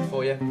classic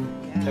for you.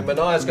 Yeah. And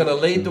Mania's going to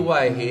lead the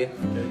way here.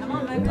 Come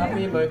on, mate. Up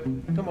here, Moo.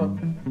 Come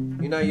on.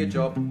 You know your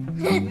job.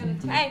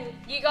 Hey,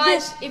 you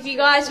guys, if you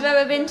guys have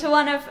ever been to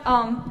one of,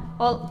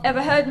 or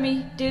ever heard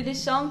me do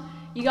this song,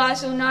 you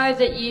guys will know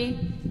that you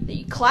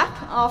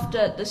clap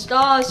after the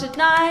stars at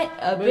night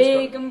are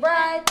big and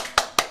bright.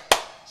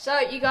 So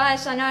you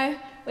guys, I know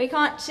we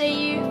can't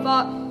see you,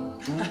 but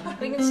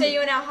we can see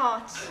you in our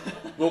hearts.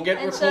 We'll get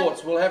And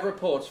reports. We'll have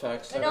reports,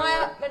 folks.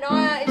 Mania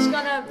is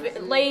gonna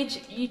lead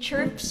you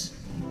troops.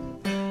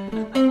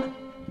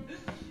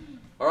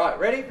 All right,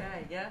 ready?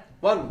 Okay, yeah.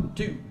 1,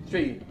 2,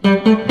 3.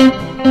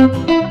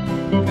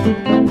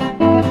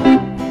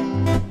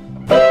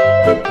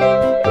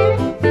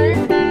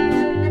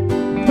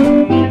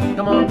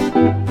 Come on.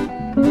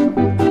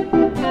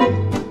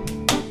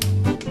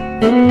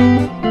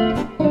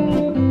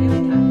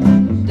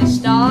 The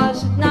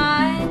stars at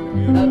night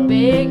are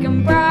big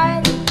and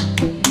bright.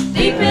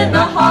 Deep in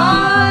the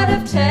heart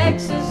of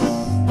Texas,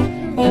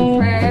 the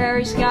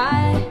prairie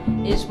sky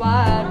is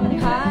wide and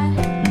high.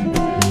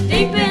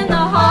 Deep in the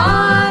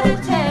heart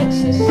of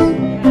Texas,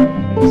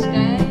 the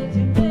sky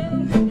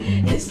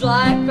is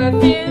like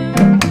perfume.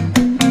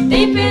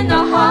 Deep in the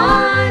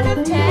heart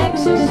of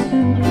Texas,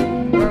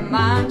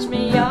 reminds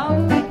me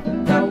of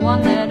the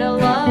one that I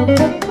love.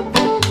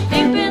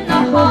 Deep in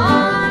the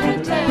heart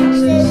of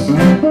Texas.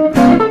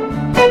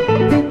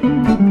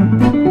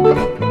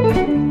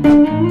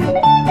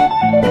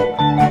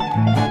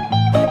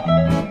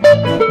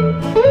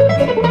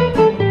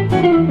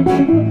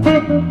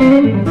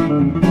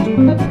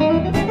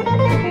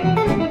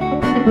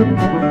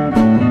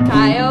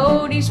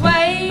 Coyotes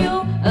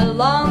wail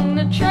along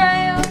the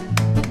trail.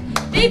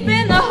 Deep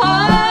in the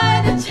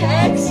heart of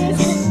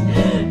Texas,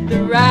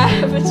 the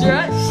rabbits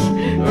rush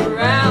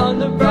around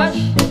the brush.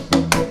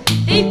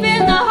 Deep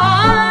in the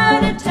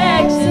heart of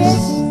Texas,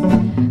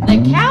 the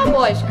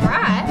cowboys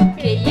cry,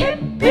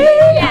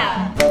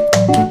 yippee-yah.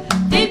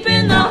 Deep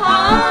in the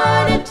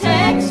heart of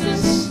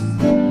Texas,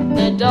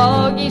 the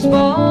doggies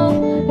bawl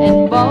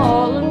and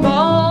bawl and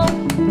bawl.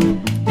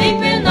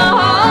 Deep in the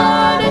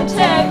heart of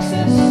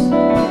Texas.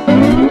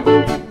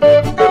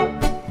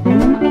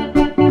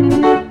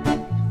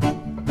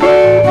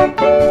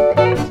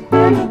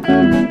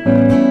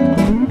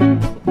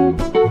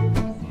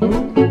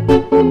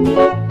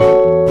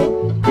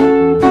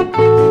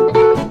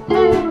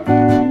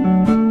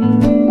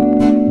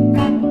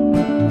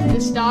 The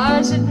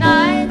stars at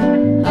night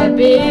are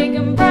big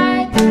and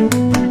bright.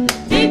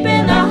 Deep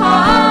in the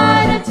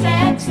heart of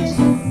Texas,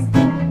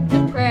 the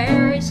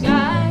prairie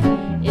sky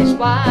is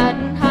wide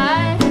and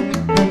high.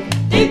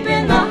 Deep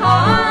in the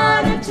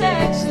heart of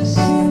Texas.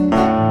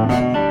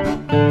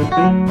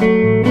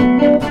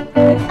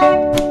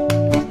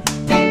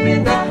 Deep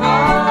in the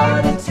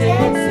heart of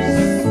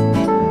Texas.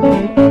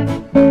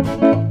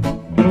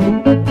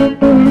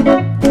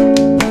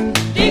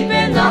 Deep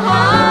in the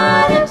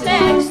heart of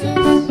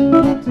Texas.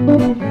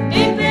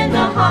 Deep in the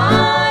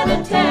heart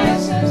of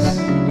Texas.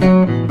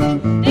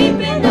 Deep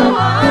in the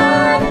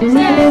heart of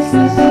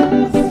Texas.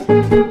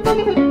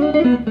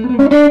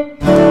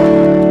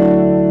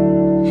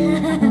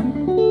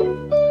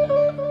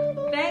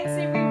 Thanks,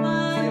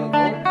 everyone.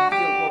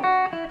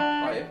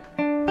 Oh, yeah.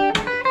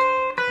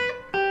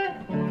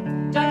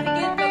 Don't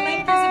forget the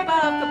link is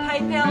above for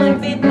PayPal and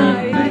Venmo.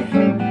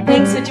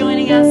 Thanks for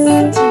joining us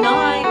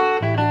tonight.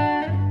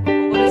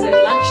 What is it?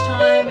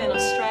 Lunchtime in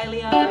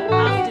Australia,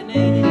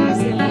 afternoon in New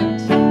Zealand,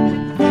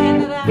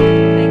 Canada.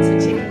 Thanks for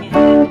checking in.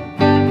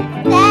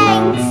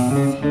 Thanks.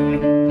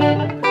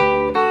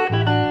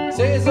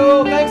 See you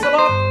all. Thanks a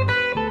lot.